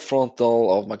full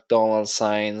frontal of McDonald's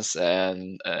signs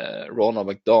and Ronald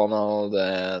McDonald,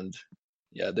 and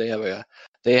yeah, they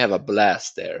have a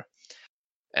blast there.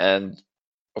 And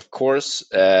of course,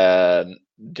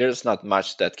 there's not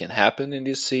much that can happen in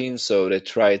this scene, so they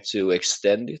try to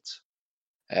extend it.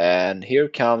 And here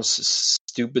comes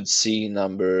stupid scene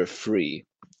number 3,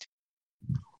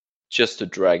 just to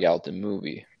drag out the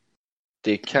movie.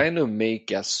 They kind of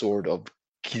make a sort of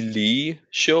Glee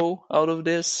show out of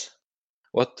this.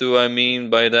 What do I mean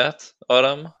by that,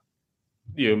 Adam?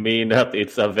 You mean that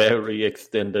it's a very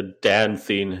extended dance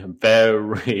scene,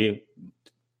 very,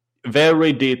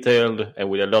 very detailed, and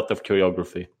with a lot of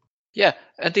choreography. Yeah,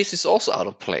 and this is also out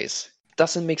of place. It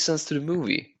doesn't make sense to the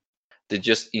movie. They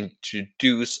just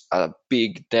introduce a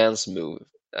big dance move,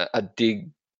 a big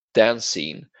dance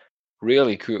scene,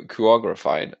 really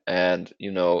choreographed, and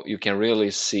you can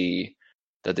really see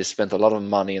that they spent a lot of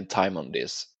money and time on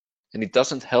this, and it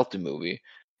doesn't help the movie.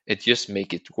 It just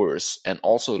makes it worse, and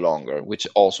also longer, which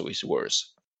also is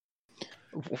worse.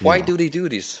 Why do they do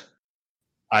this?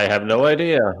 I have no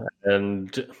idea.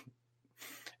 And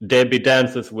Debbie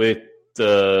dances with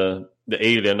the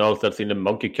alien also that's in a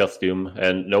monkey costume,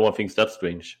 and no one thinks that's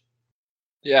strange.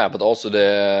 Yeah, but also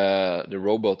the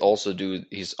robot also do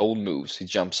his own moves. He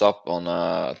jumps up on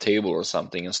a table or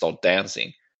something and start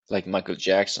dancing like Michael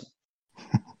Jackson.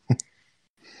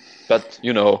 But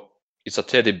it's a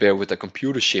teddy bear with a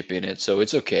computer chip in it, so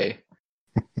it's okay.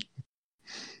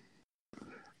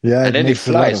 Yeah, and then he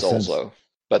flies also,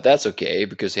 but that's okay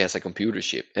because he has a computer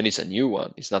chip, and it's a new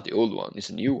one. It's not the old one; it's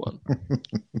a new one.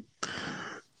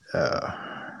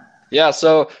 Yeah.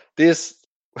 So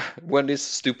when this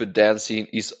stupid dance scene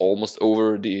is almost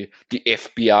over, the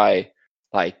FBI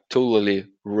totally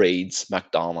raids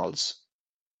McDonald's.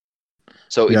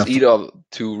 So it's either of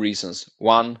 2 reasons: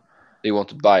 1, they want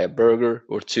to buy a burger,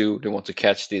 or 2, they want to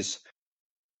catch this,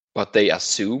 what they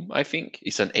assume, I think,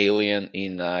 is an alien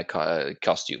in a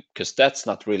costume, because that's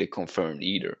not really confirmed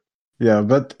either. Yeah,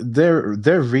 but their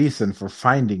reason for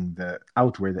finding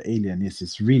out where the alien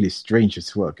is really strange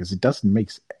as well, because it doesn't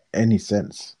make any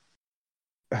sense.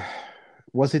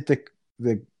 Was it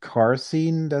the car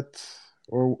scene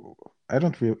or I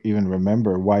don't even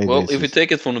remember why. Well, if we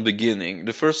take it from the beginning,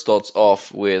 the first starts off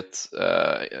with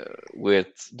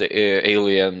the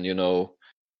alien,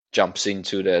 jumps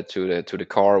into the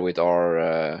car with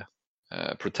our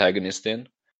protagonist in,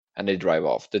 and they drive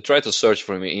off. They try to search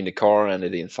for him in the car, and they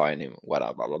didn't find him.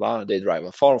 Blah blah blah. They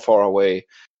drive far, far away,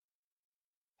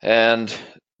 and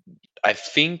I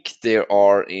think they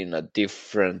are in a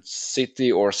different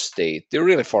city or state. They're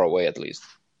really far away, at least.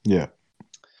 Yeah.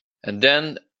 And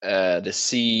then the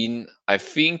scene, I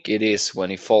think it is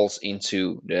when he falls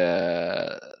into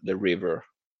the river,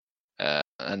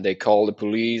 and they call the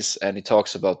police, and he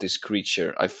talks about this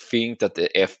creature. I think that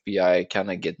the FBI kind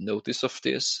of get notice of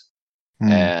this,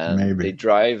 and maybe. They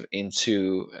drive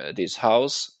into this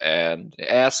house and they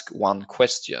ask one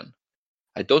question.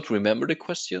 I don't remember the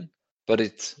question, but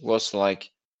it was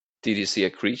like, did you see a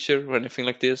creature or anything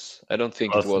like this? I don't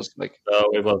think it was like...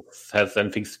 No, it was, has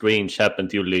anything strange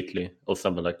happened to you lately or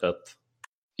something like that?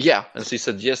 Yeah, and she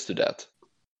said yes to that.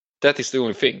 That is the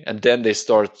only thing. And then they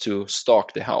start to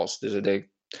stalk the house. They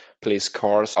place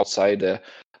cars outside the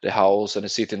house, and they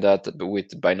sit in that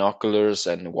with binoculars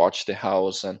and watch the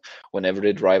house, and whenever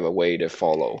they drive away, they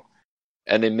follow.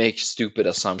 And they make stupid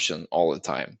assumptions all the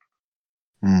time.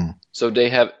 Mm. So they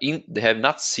have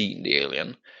not seen the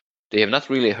alien. They have not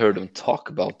really heard them talk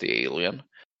about the alien,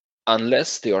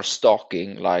 unless they are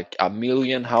stalking like a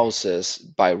million houses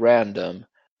by random.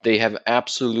 They have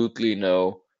absolutely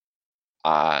no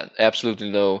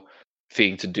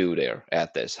thing to do there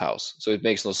at this house. So it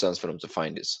makes no sense for them to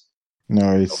find this.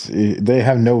 No, they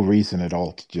have no reason at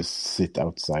all to just sit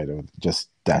outside of just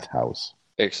that house.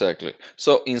 Exactly.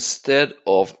 So instead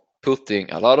of putting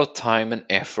a lot of time and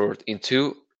effort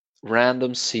into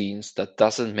random scenes that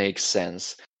doesn't make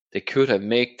sense, they could have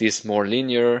made this more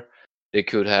linear. They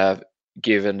could have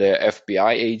given the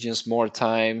FBI agents more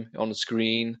time on the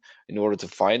screen in order to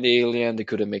find the alien. They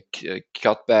could have made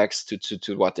cutbacks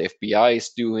to what the FBI is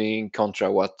doing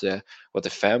contra what the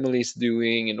family is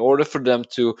doing in order for them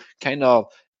to kind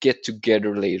of get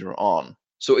together later on.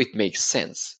 So it makes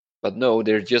sense. But no,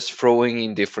 they're just throwing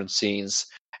in different scenes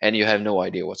and you have no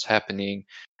idea what's happening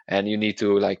and you need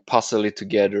to like puzzle it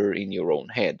together in your own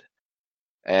head.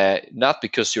 Not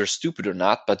because you're stupid or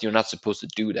not, but you're not supposed to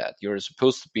do that. You're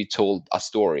supposed to be told a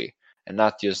story and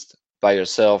not just by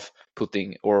yourself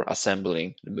putting or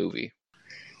assembling the movie.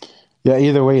 Yeah,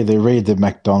 either way, they raid the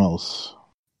McDonald's.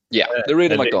 Yeah, they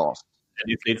raid the McDonald's.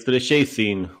 And it leads to the chase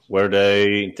scene where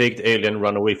they take the alien and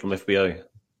run away from FBI.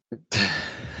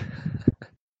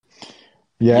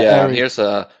 Yeah,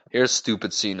 here's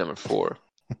stupid scene number 4.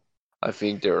 I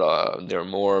think there are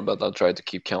more, but I'll try to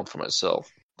keep count for myself.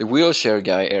 The wheelchair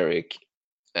guy Eric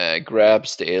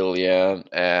grabs the alien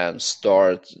and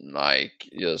starts like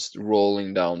just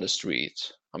rolling down the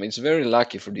street. I mean, it's very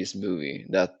lucky for this movie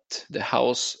that the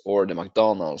house or the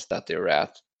McDonald's that they're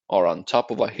at are on top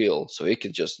of a hill, so he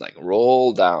can just like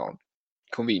roll down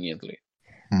conveniently.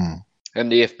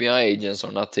 And the FBI agents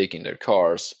are not taking their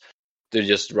cars; they're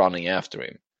just running after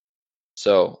him.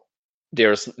 So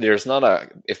there's not a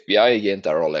FBI agent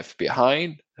that are left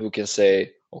behind who can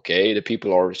say, okay, the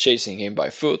people are chasing him by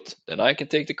foot, then I can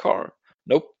take the car.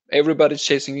 Nope, everybody's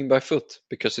chasing him by foot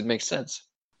because it makes sense.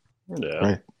 Yeah.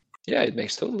 Right. Yeah, it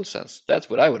makes total sense. That's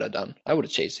what I would have done. I would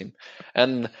have chased him.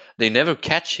 And they never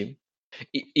catch him.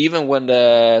 Even when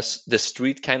the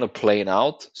street kind of playing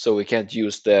out, so we can't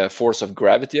use the force of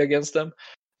gravity against them,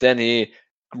 then he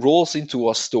rolls into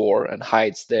a store and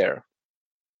hides there.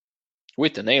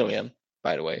 With an alien,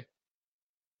 by the way.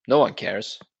 No one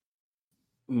cares.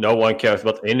 No one cares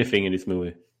about anything in this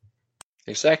movie.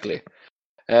 Exactly.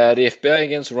 The FBI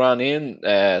agents run in,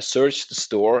 search the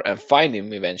store, and find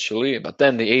him eventually. But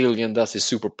then the alien does his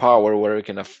superpower where he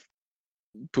can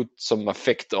put some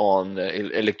effect on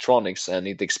electronics and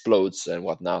it explodes and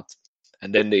whatnot.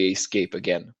 And then they escape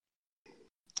again.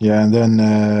 Yeah, and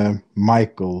then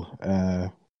Michael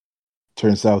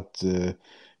turns out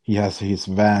he has his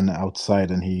van outside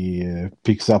and he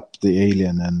picks up the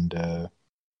alien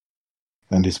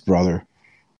and his brother.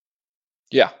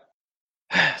 Yeah.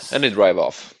 And they drive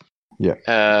off. Yeah.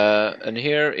 And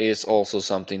here is also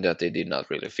something that they did not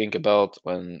really think about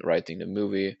when writing the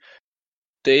movie.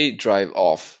 They drive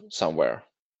off somewhere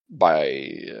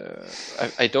by...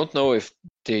 I don't know if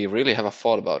they really have a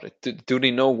thought about it. Do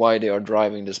they know why they are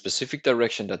driving the specific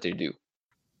direction that they do?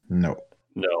 No.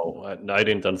 No, I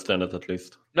didn't understand it at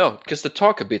least. No, because they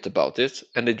talk a bit about it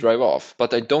and they drive off.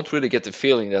 But I don't really get the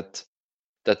feeling that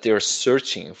they're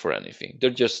searching for anything. They're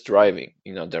just driving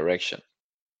in a direction.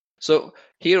 So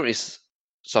here is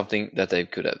something that they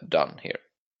could have done here.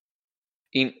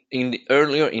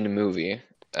 Earlier in the movie,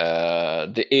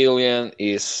 the alien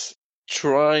is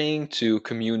trying to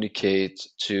communicate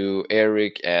to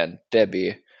Eric and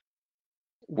Debbie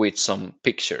with some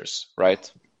pictures,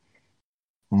 right?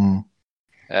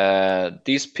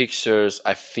 These pictures,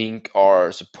 I think,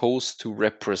 are supposed to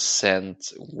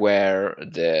represent where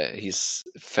his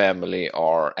family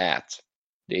are at,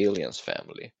 the alien's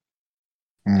family.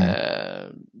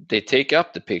 They take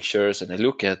up the pictures and they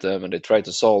look at them and they try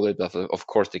to solve it, but of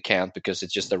course they can't because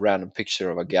it's just a random picture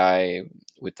of a guy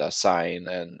with a sign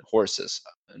and horses.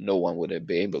 No one would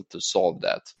be able to solve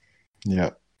that. Yeah.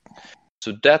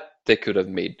 So that they could have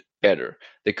made better.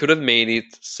 They could have made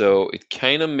it so it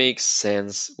kind of makes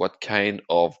sense what kind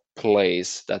of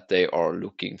place that they are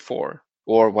looking for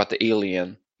or what the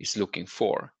alien is looking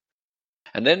for.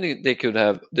 And then they could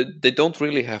have, they don't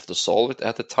really have to solve it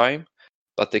at the time,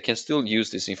 but they can still use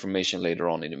this information later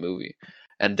on in the movie.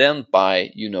 And then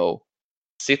by,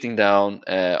 sitting down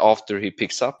after he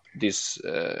picks up this,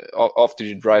 after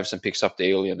he drives and picks up the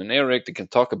alien and Eric, they can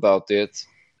talk about it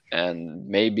and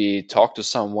maybe talk to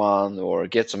someone or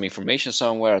get some information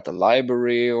somewhere at the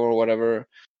library or whatever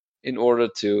in order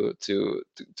to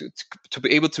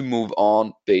be able to move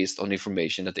on based on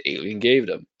information that the alien gave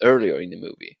them earlier in the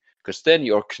movie. because then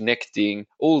you're connecting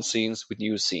old scenes with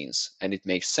new scenes, and it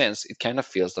makes sense. It kind of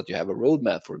feels that you have a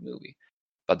roadmap for a movie,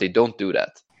 but they don't do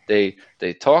that. They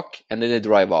talk and then they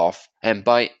drive off, and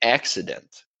by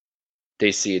accident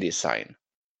they see this sign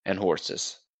and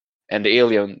horses, and the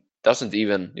alien doesn't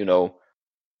even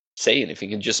say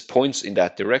anything. It just points in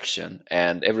that direction,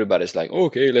 and everybody's like,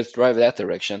 okay, let's drive that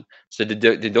direction. So they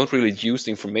don't really use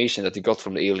the information that they got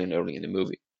from the alien early in the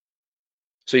movie.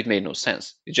 So it made no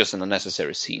sense. It's just an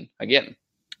unnecessary scene again.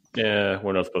 Yeah,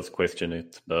 we're not supposed to question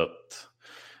it, but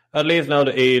at least now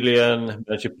the alien,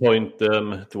 as you point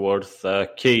them towards a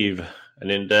cave, and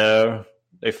in there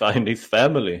they find his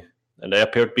family, and they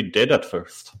appear to be dead at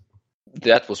first.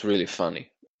 That was really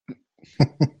funny.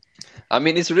 I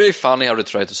mean, it's really funny how they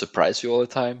try to surprise you all the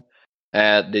time.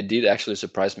 They did actually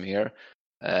surprise me here.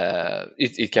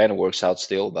 It kind of works out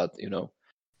still, but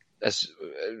as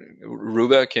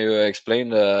Ruba, can you explain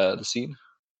the scene?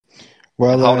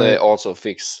 Well, and how they also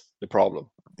fix the problem?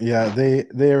 Yeah,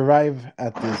 they arrive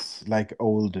at this like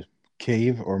old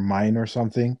cave or mine or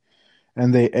something,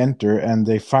 and they enter and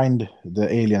they find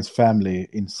the alien's family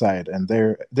inside, and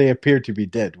they appear to be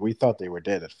dead. We thought they were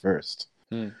dead at first,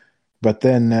 but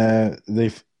then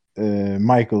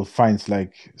Michael finds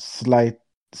like slight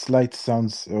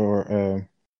sounds or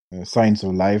signs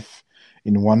of life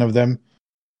in one of them.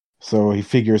 So he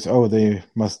figures, they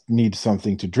must need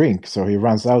something to drink. So he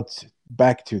runs out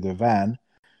back to the van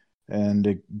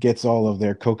and gets all of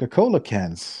their Coca-Cola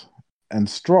cans and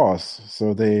straws.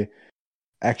 So they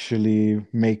actually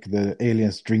make the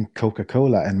aliens drink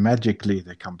Coca-Cola, and magically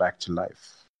they come back to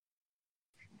life.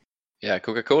 Yeah,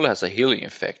 Coca-Cola has a healing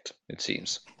effect, it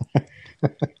seems.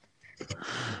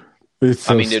 It's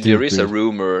so there is a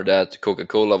rumor that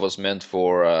Coca-Cola was meant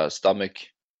for stomach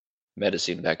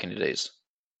medicine back in the days.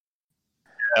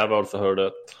 Yeah, I've also heard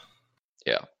that.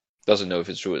 Yeah, doesn't know if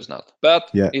it's true or not, but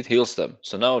it heals them.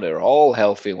 So now they're all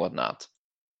healthy and whatnot.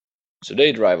 So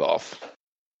they drive off.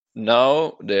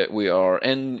 Now we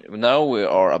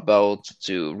are about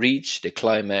to reach the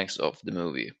climax of the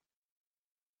movie.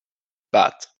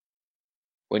 But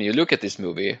when you look at this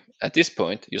movie, at this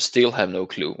point, you still have no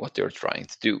clue what they're trying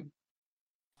to do.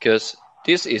 Because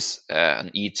this is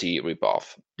an E.T.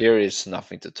 ripoff. There is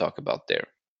nothing to talk about there.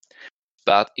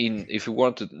 But if you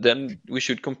want to, then we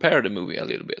should compare the movie a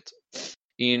little bit.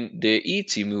 In the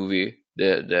E.T. movie,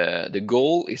 the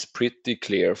goal is pretty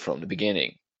clear from the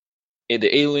beginning.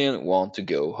 The alien wants to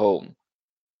go home.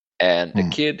 And the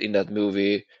kid in that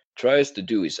movie tries to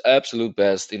do his absolute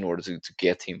best in order to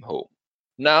get him home.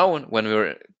 Now,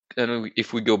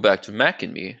 if we go back to Mac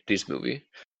and Me, this movie,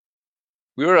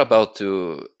 we're about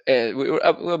to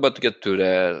get to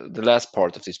the last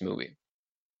part of this movie.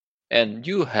 And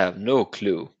you have no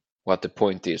clue what the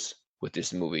point is with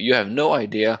this movie. You have no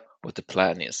idea what the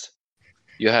plan is.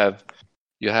 You have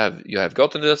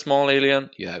gotten that small alien.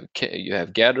 You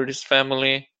have gathered his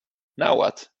family. Now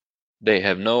what? They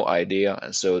have no idea,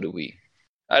 and so do we.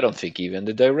 I don't think even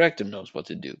the director knows what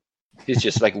to do. He's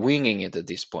just like winging it at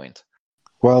this point.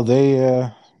 Well,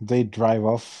 they drive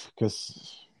off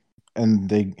and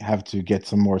they have to get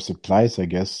some more supplies, I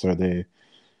guess. So they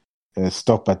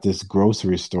stop at this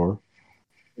grocery store.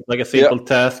 It's like a simple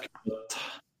task, but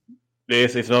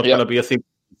this is not going to be a simple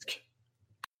task.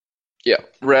 Yeah,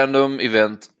 random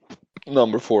event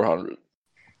number 400.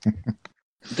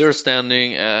 They're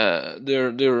standing.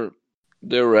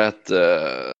 They're at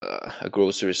a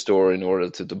grocery store in order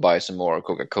to buy some more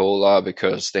Coca-Cola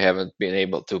because they haven't been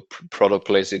able to product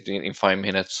place it in 5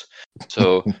 minutes.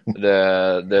 So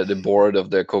the board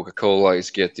of the Coca-Cola is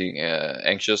getting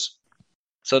anxious.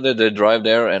 So they drive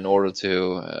there in order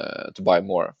to buy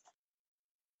more.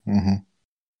 Mm-hmm.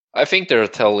 I think they're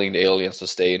telling the aliens to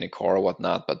stay in the car or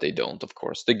whatnot, but they don't, of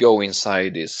course. They go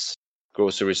inside this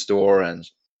grocery store and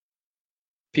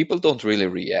people don't really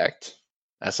react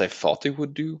as I thought they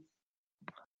would do.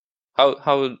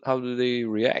 How do they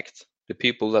react? The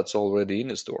people that's already in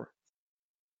the store.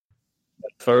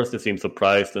 At first they seem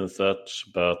surprised and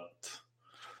such, but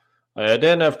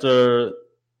then after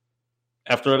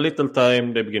a little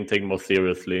time, they begin taking more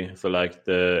seriously. So, like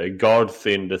the guards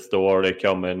in the store, they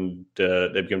come and they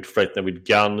begin to threaten them with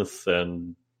guns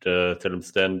and tell them to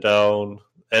stand down.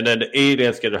 And then the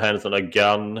aliens get their hands on a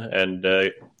gun, and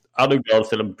other guards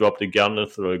tell them to drop the gun,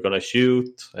 so they're gonna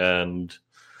shoot. And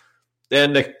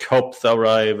then the cops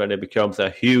arrive, and it becomes a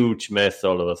huge mess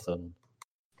all of a sudden.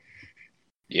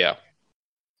 Yeah,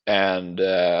 and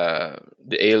the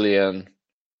alien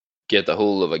get a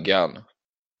hold of a gun.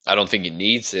 I don't think he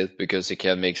needs it because he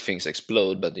can make things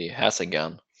explode, but he has a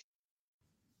gun.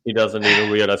 He doesn't even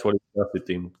realize what it does,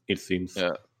 it seems.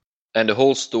 Yeah. And the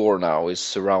whole store now is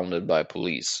surrounded by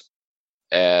police.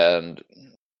 and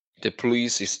the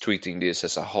police is treating this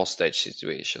as a hostage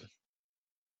situation,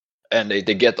 and they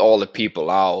get all the people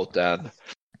out,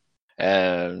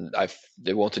 and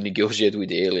they want to negotiate with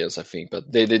the aliens, I think,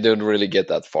 but they don't really get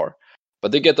that far.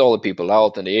 But they get all the people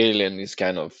out, and the alien is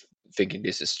kind of thinking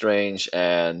this is strange,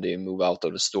 and they move out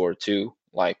of the store too,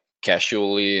 like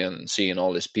casually, and seeing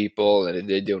all these people, and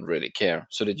they don't really care.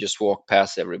 So they just walk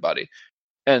past everybody,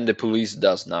 and the police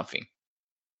does nothing.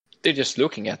 They're just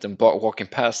looking at them, walking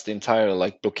past the entire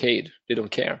like blockade. They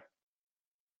don't care.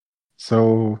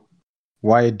 So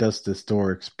why does the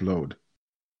store explode?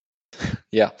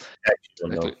 Yeah,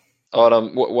 Exactly.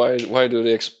 Adam, why do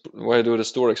the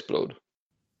store explode?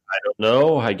 I don't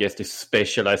know. I guess they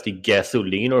specialized in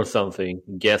gasoline or something.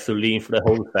 Gasoline for the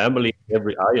whole family,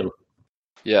 every aisle.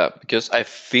 Yeah, because I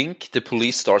think the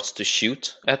police starts to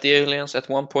shoot at the aliens at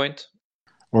one point.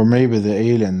 Or maybe the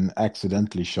alien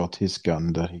accidentally shot his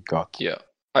gun that he got. Yeah,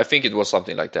 I think it was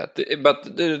something like that.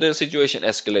 But the situation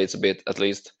escalates a bit, at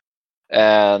least.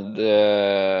 And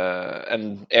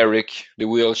Eric, the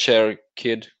wheelchair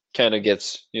kid, kind of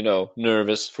gets,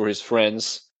 nervous for his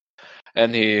friends,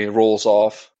 and he rolls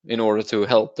off in order to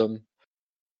help them.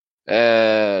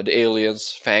 The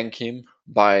aliens thank him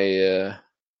by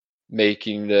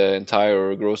making the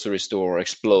entire grocery store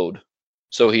explode.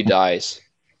 So he dies.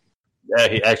 Yeah,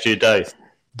 he actually dies.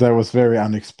 That was very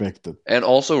unexpected. And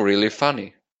also really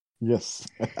funny. Yes.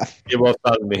 It was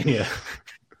funny. Yeah.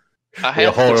 I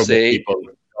have to say, people.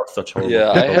 Such horrible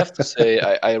yeah, people. I have to say,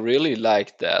 I really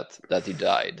liked that he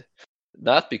died.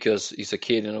 Not because he's a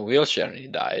kid in a wheelchair and he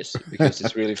dies, because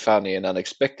it's really funny and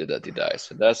unexpected that he dies.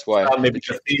 And that's why. Funny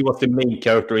because he was the main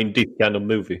character in this kind of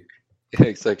movie.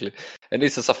 Exactly. And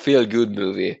this is a feel-good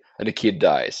movie, and the kid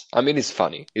dies. I mean, it's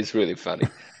funny. It's really funny.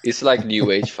 It's like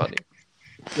new age funny.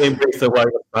 Same reason why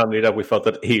it was funny that we thought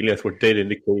that aliens were dead in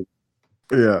the cave.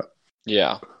 Yeah.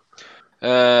 Yeah.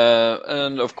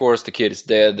 And of course the kid is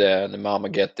dead, and the mama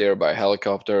get there by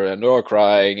helicopter, and they're all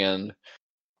crying, and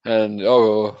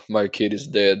oh, my kid is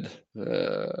dead.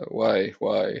 Why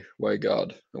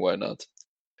God? Why not?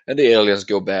 And the aliens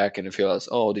go back and they feel like,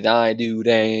 oh, did I do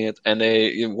that? And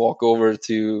they walk over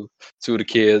to the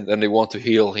kid, and they want to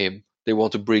heal him. They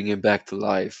want to bring him back to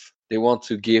life. They want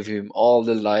to give him all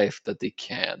the life that they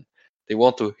can. They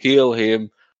want to heal him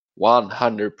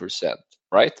 100%,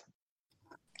 right?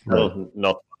 No,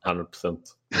 not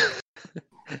 100%.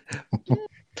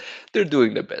 They're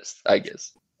doing their best, I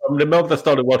guess. From the moment I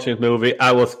started watching this movie,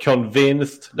 I was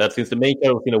convinced that since the main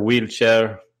character was in a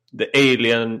wheelchair, the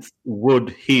aliens would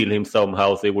heal him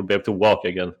somehow so he would be able to walk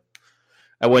again.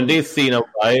 And when this scene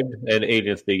arrived and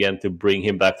aliens began to bring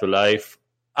him back to life,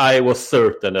 I was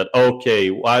certain that, okay,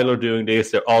 while they're doing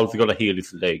this, they're also going to heal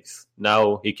his legs.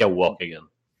 Now he can walk again.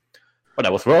 But I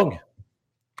was wrong.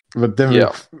 But then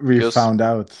Yeah, we because- found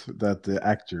out that the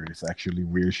actor is actually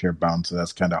wheelchair bound, so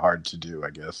that's kind of hard to do, I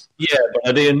guess. Yeah, but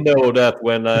I didn't know that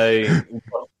when I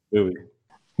watched the movie.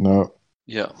 No.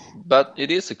 Yeah, but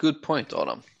it is a good point,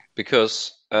 Adam,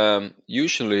 because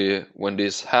usually when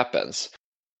this happens,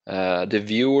 the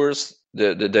viewers,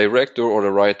 the director or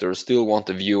the writer still want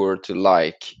the viewer to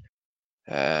like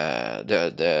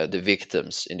the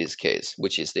victims in this case,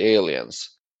 which is the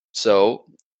aliens. So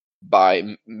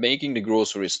by making the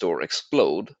grocery store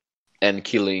explode and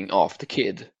killing off the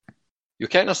kid, you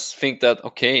kind of think that,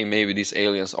 okay, maybe these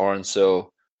aliens aren't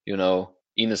so,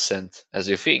 innocent as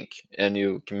you think, and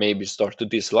you can maybe start to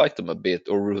dislike them a bit,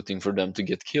 or rooting for them to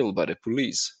get killed by the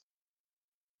police.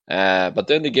 But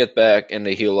then they get back and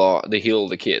they heal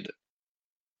the kid.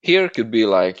 Here could be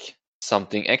like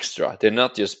something extra. They're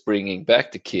not just bringing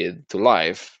back the kid to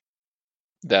life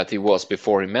that he was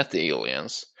before he met the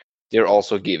aliens. They're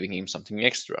also giving him something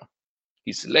extra.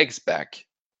 His legs back,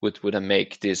 which would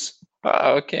make this,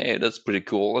 okay, that's pretty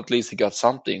cool. At least he got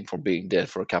something for being dead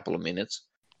for a couple of minutes.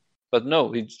 But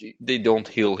no, they don't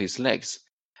heal his legs.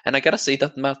 And I gotta say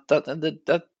that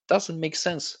doesn't make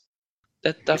sense.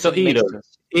 That doesn't make either,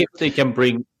 sense. if they can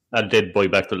bring a dead boy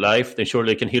back to life, then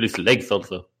surely they can heal his legs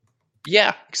also.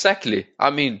 Yeah, exactly. I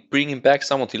mean, bringing back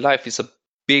someone to life is a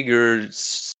bigger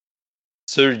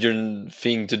surgeon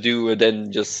thing to do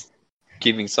than just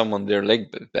giving someone their legs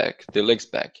back.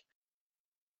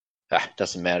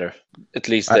 Doesn't matter. At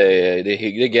least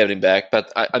they get him back.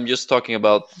 But I'm just talking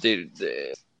about the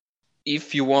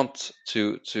if you want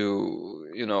to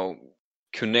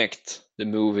connect the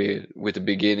movie with the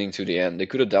beginning to the end, they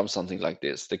could have done something like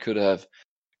this. They could have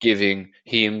given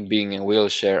him being in a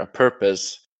wheelchair a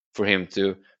purpose for him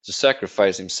to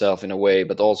sacrifice himself in a way,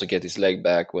 but also get his leg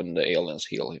back when the aliens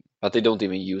heal him. But they don't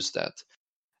even use that.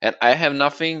 And I have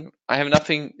nothing,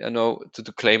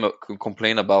 to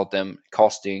complain about them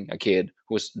casting a kid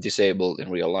who's disabled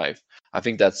in real life. I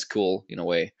think that's cool in a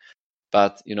way.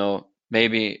 But,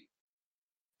 maybe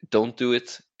don't do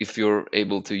it if you're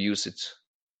able to use it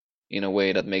in a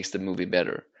way that makes the movie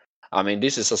better. I mean,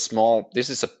 this is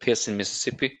a piss in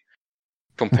Mississippi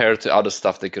compared to other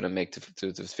stuff they could have made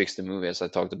to fix the movie, as I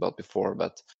talked about before.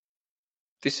 But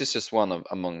this is just one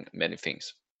among many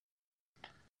things.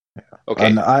 Yeah. Okay.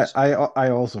 And I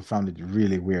also found it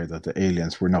really weird that the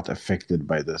aliens were not affected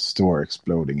by the store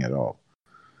exploding at all.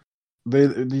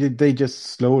 They just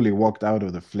slowly walked out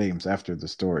of the flames after the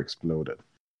store exploded.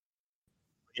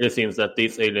 It seems that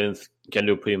these aliens can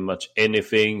do pretty much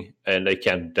anything, and they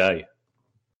can't die.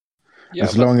 Yeah,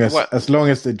 as long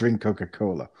as they drink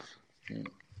Coca-Cola.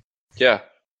 Yeah,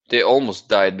 they almost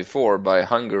died before by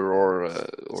hunger or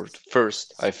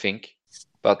thirst, I think.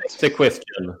 But it's the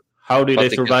question: how did they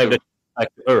survive back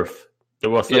to Earth?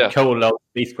 There was no coal out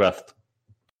spacecraft.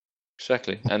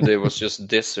 Exactly, and there was just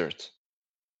desert.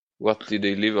 What did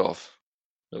they live off?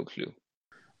 No clue.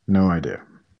 No idea.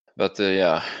 But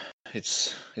yeah,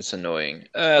 it's annoying.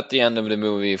 At the end of the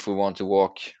movie, if we want to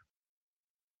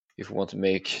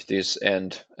make this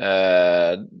end,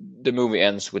 the movie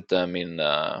ends with them in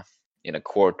a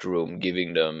courtroom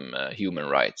giving them human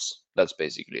rights. That's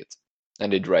basically it.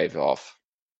 And they drive off.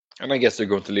 And I guess they're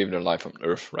going to live their life on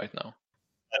Earth right now.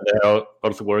 And they are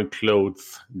also wearing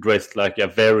clothes, dressed like a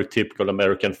very typical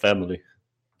American family.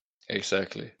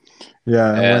 Exactly.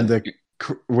 Yeah, and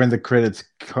when the credits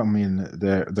come in,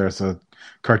 there's a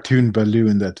cartoon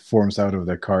balloon that forms out of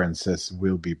their car and says,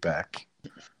 "We'll be back."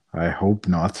 I hope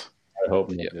not. I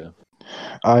hope not, yeah.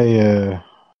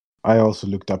 I also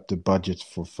looked up the budget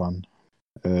for fun.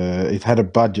 It had a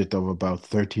budget of about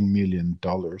 $13 million.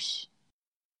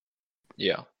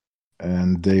 Yeah.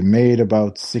 And they made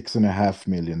about $6.5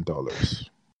 million.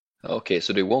 Okay,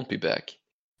 so they won't be back.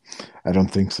 I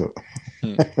don't think so.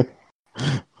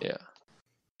 Yeah.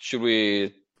 Should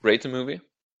we rate the movie?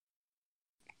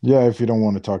 Yeah, if you don't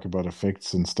want to talk about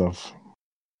effects and stuff.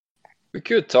 We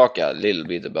could talk a little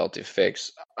bit about the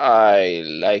effects. I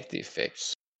like the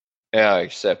effects. Yeah,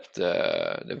 except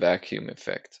the vacuum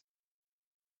effect.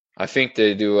 I think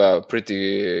they do a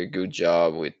pretty good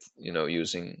job with,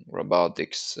 using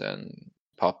robotics and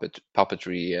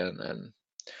puppetry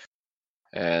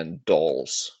and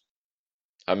dolls.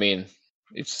 I mean,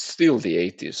 it's still the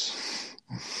 80s.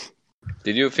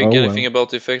 Did you think anything about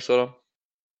the effects, Adam?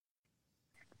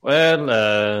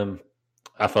 Well,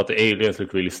 I thought the aliens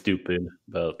looked really stupid,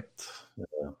 but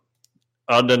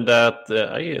other than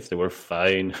that, I guess they were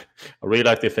fine. I really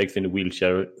like the effects in the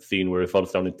wheelchair scene where he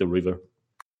falls down into the river.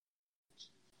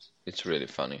 It's really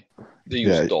funny. They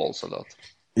use dolls a lot.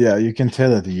 Yeah, you can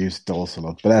tell that they use dolls a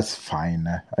lot, but that's fine.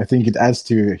 I think it adds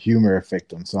to a humor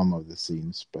effect on some of the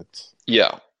scenes, but...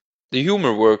 Yeah, the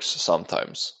humor works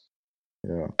sometimes.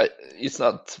 Yeah. It's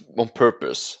not on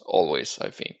purpose always,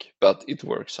 I think, but it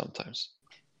works sometimes.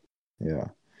 Yeah.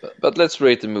 But let's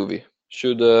rate the movie.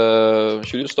 Should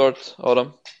you start,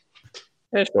 Adam?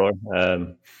 Yeah, sure.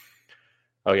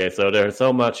 Okay, so there's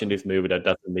so much in this movie that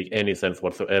doesn't make any sense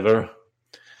whatsoever.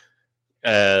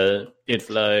 It's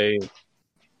like...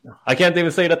 I can't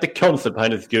even say that the concept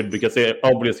behind it is good because they're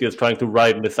obviously just trying to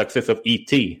ride on the success of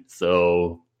E.T.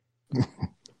 So...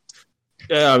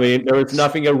 Yeah, I mean, there is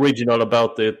nothing original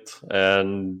about it,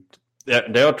 and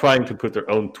they are trying to put their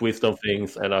own twist on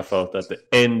things, and I thought that the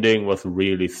ending was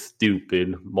really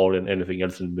stupid more than anything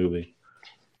else in the movie.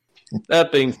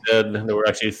 That being said, there were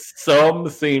actually some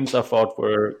scenes I thought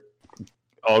were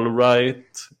all right,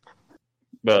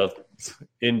 but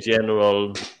in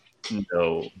general,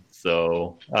 no.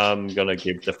 So I'm going to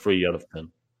give it a 3 out of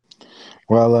 10.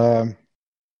 Well,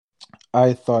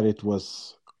 I thought it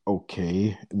was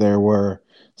okay. There were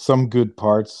some good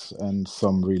parts and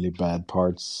some really bad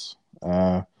parts.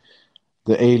 The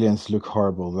aliens look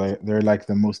horrible. They're like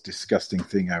the most disgusting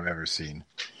thing I've ever seen.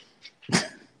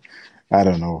 I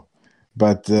don't know.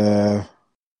 But there's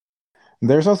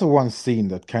also one scene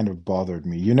that kind of bothered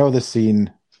me. You know the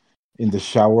scene in the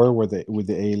shower with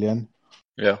the alien?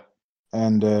 Yeah.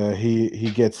 And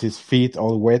he gets his feet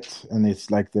all wet, and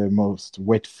it's like the most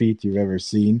wet feet you've ever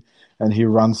seen. And he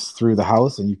runs through the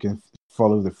house, and you can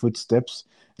follow the footsteps.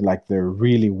 Like they're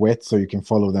really wet, so you can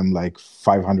follow them like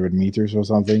 500 meters or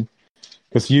something.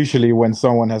 Because usually when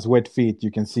someone has wet feet,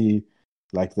 you can see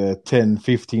like the 10,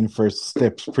 15 first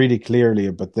steps pretty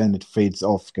clearly, but then it fades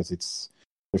off because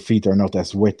the feet are not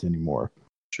as wet anymore.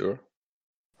 Sure.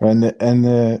 And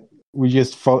we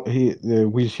just the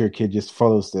wheelchair kid just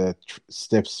follows the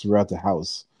steps throughout the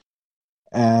house,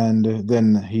 And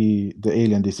then the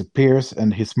alien disappears,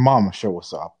 and his mom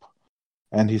shows up,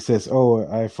 and he says, "Oh,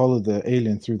 I followed the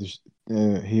alien through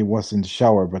he was in the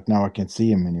shower, but now I can't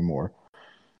see him anymore."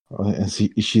 And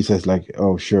she says, like,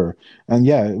 "Oh, sure." And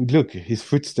yeah, look, his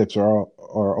footsteps are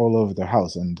all over the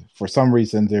house, and for some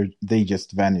reason they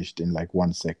just vanished in like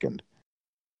 1 second.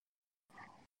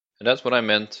 And that's what I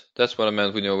meant. That's what I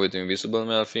meant with the Invisible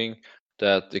Man thing.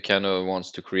 That it kind of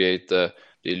wants to create the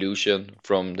illusion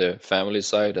from the family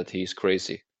side that he's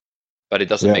crazy, but it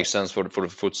doesn't make sense for the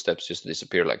footsteps just to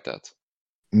disappear like that.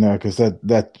 No, because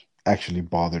that actually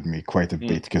bothered me quite a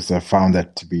bit, because I found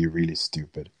that to be really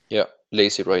stupid. Yeah,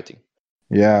 lazy writing.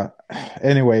 Yeah.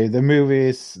 Anyway, the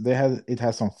movies, it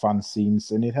has some fun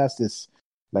scenes, and it has this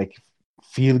like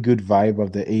feel good vibe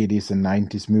of the 80s and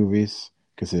 90s movies,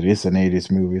 because it is an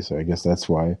 80s movie, so I guess that's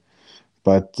why.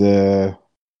 But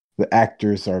the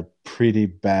actors are pretty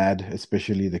bad,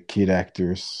 especially the kid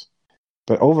actors.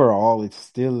 But overall, it's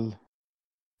still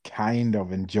kind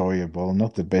of enjoyable.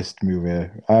 Not the best movie.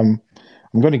 I'm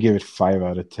going to give it 5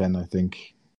 out of 10, I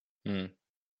think.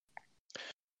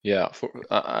 Yeah,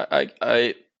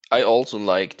 I also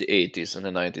like the 80s and the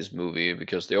 90s movie,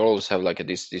 because they always have like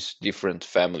this different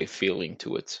family feeling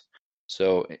to it.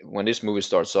 So when this movie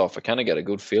starts off, I kind of get a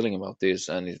good feeling about this,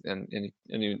 and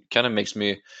it kind of makes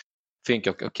me think,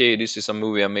 okay, this is a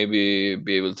movie I maybe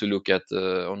be able to look at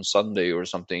on Sunday or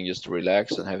something, just to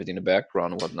relax and have it in the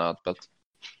background and whatnot. But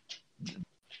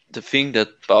the thing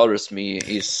that bothers me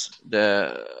is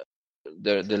the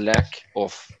lack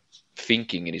of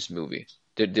thinking in this movie.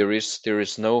 There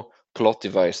is no plot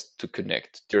device to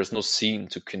connect. There is no scene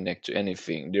to connect to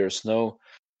anything. There is no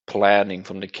planning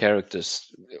from the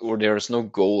characters, or there is no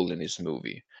goal in this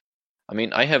movie. I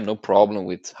mean, I have no problem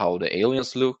with how the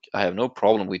aliens look. I have no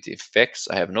problem with the effects.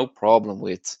 I have no problem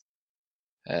with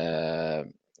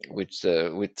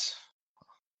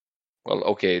well,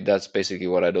 okay, that's basically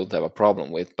what I don't have a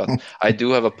problem with. But I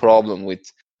do have a problem with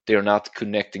they're not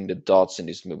connecting the dots in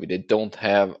this movie. They don't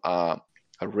have a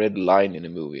red line in the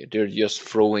movie. They're just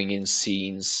throwing in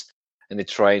scenes, and they're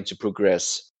trying to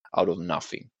progress out of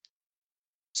nothing.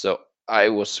 So I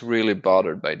was really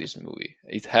bothered by this movie.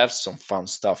 It has some fun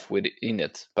stuff in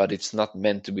it, but it's not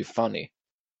meant to be funny.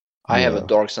 I have a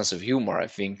dark sense of humor, I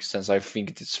think, since I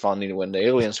think it's funny when the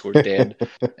aliens were dead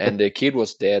and the kid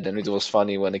was dead, and it was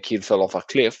funny when the kid fell off a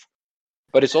cliff.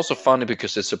 But it's also funny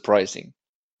because it's surprising.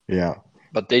 Yeah.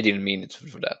 But they didn't mean it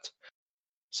for that.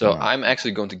 So I'm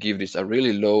actually going to give this a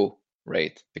really low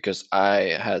rate, because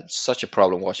I had such a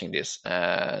problem watching this,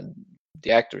 and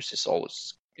the actors it's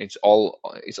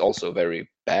also very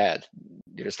bad.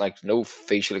 There's like no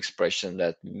facial expression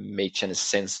that makes any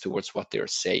sense towards what they're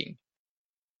saying.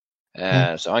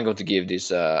 So I'm going to give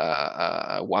this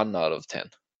a 1 out of 10.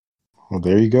 Well,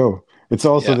 there you go. It's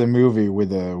also the movie with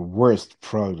the worst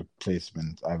product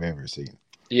placement I've ever seen.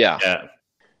 Yeah.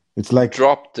 It's like,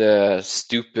 drop the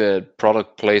stupid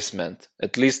product placement.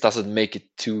 At least doesn't make it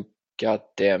too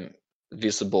goddamn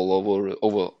visible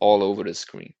all over the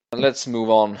screen. And let's move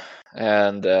on.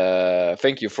 And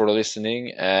thank you for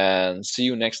listening, and see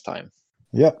you next time.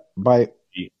 Yeah, bye.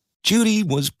 Judy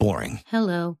was boring.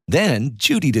 Hello. Then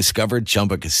Judy discovered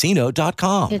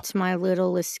ChumbaCasino.com. It's my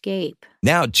little escape.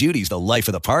 Now Judy's the life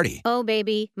of the party. Oh,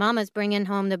 baby, mama's bringing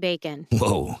home the bacon.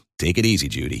 Whoa, take it easy,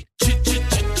 Judy.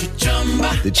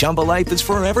 The Chumba life is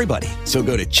for everybody. So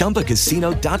go to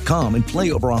ChumbaCasino.com and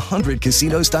play over 100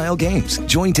 casino-style games.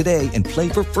 Join today and play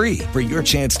for free for your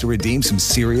chance to redeem some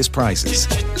serious prizes.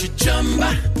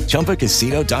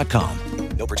 ChumbaCasino.com.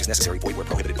 No purchase necessary. Void where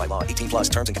prohibited by law.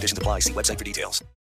 18+ terms and conditions apply. See website for details.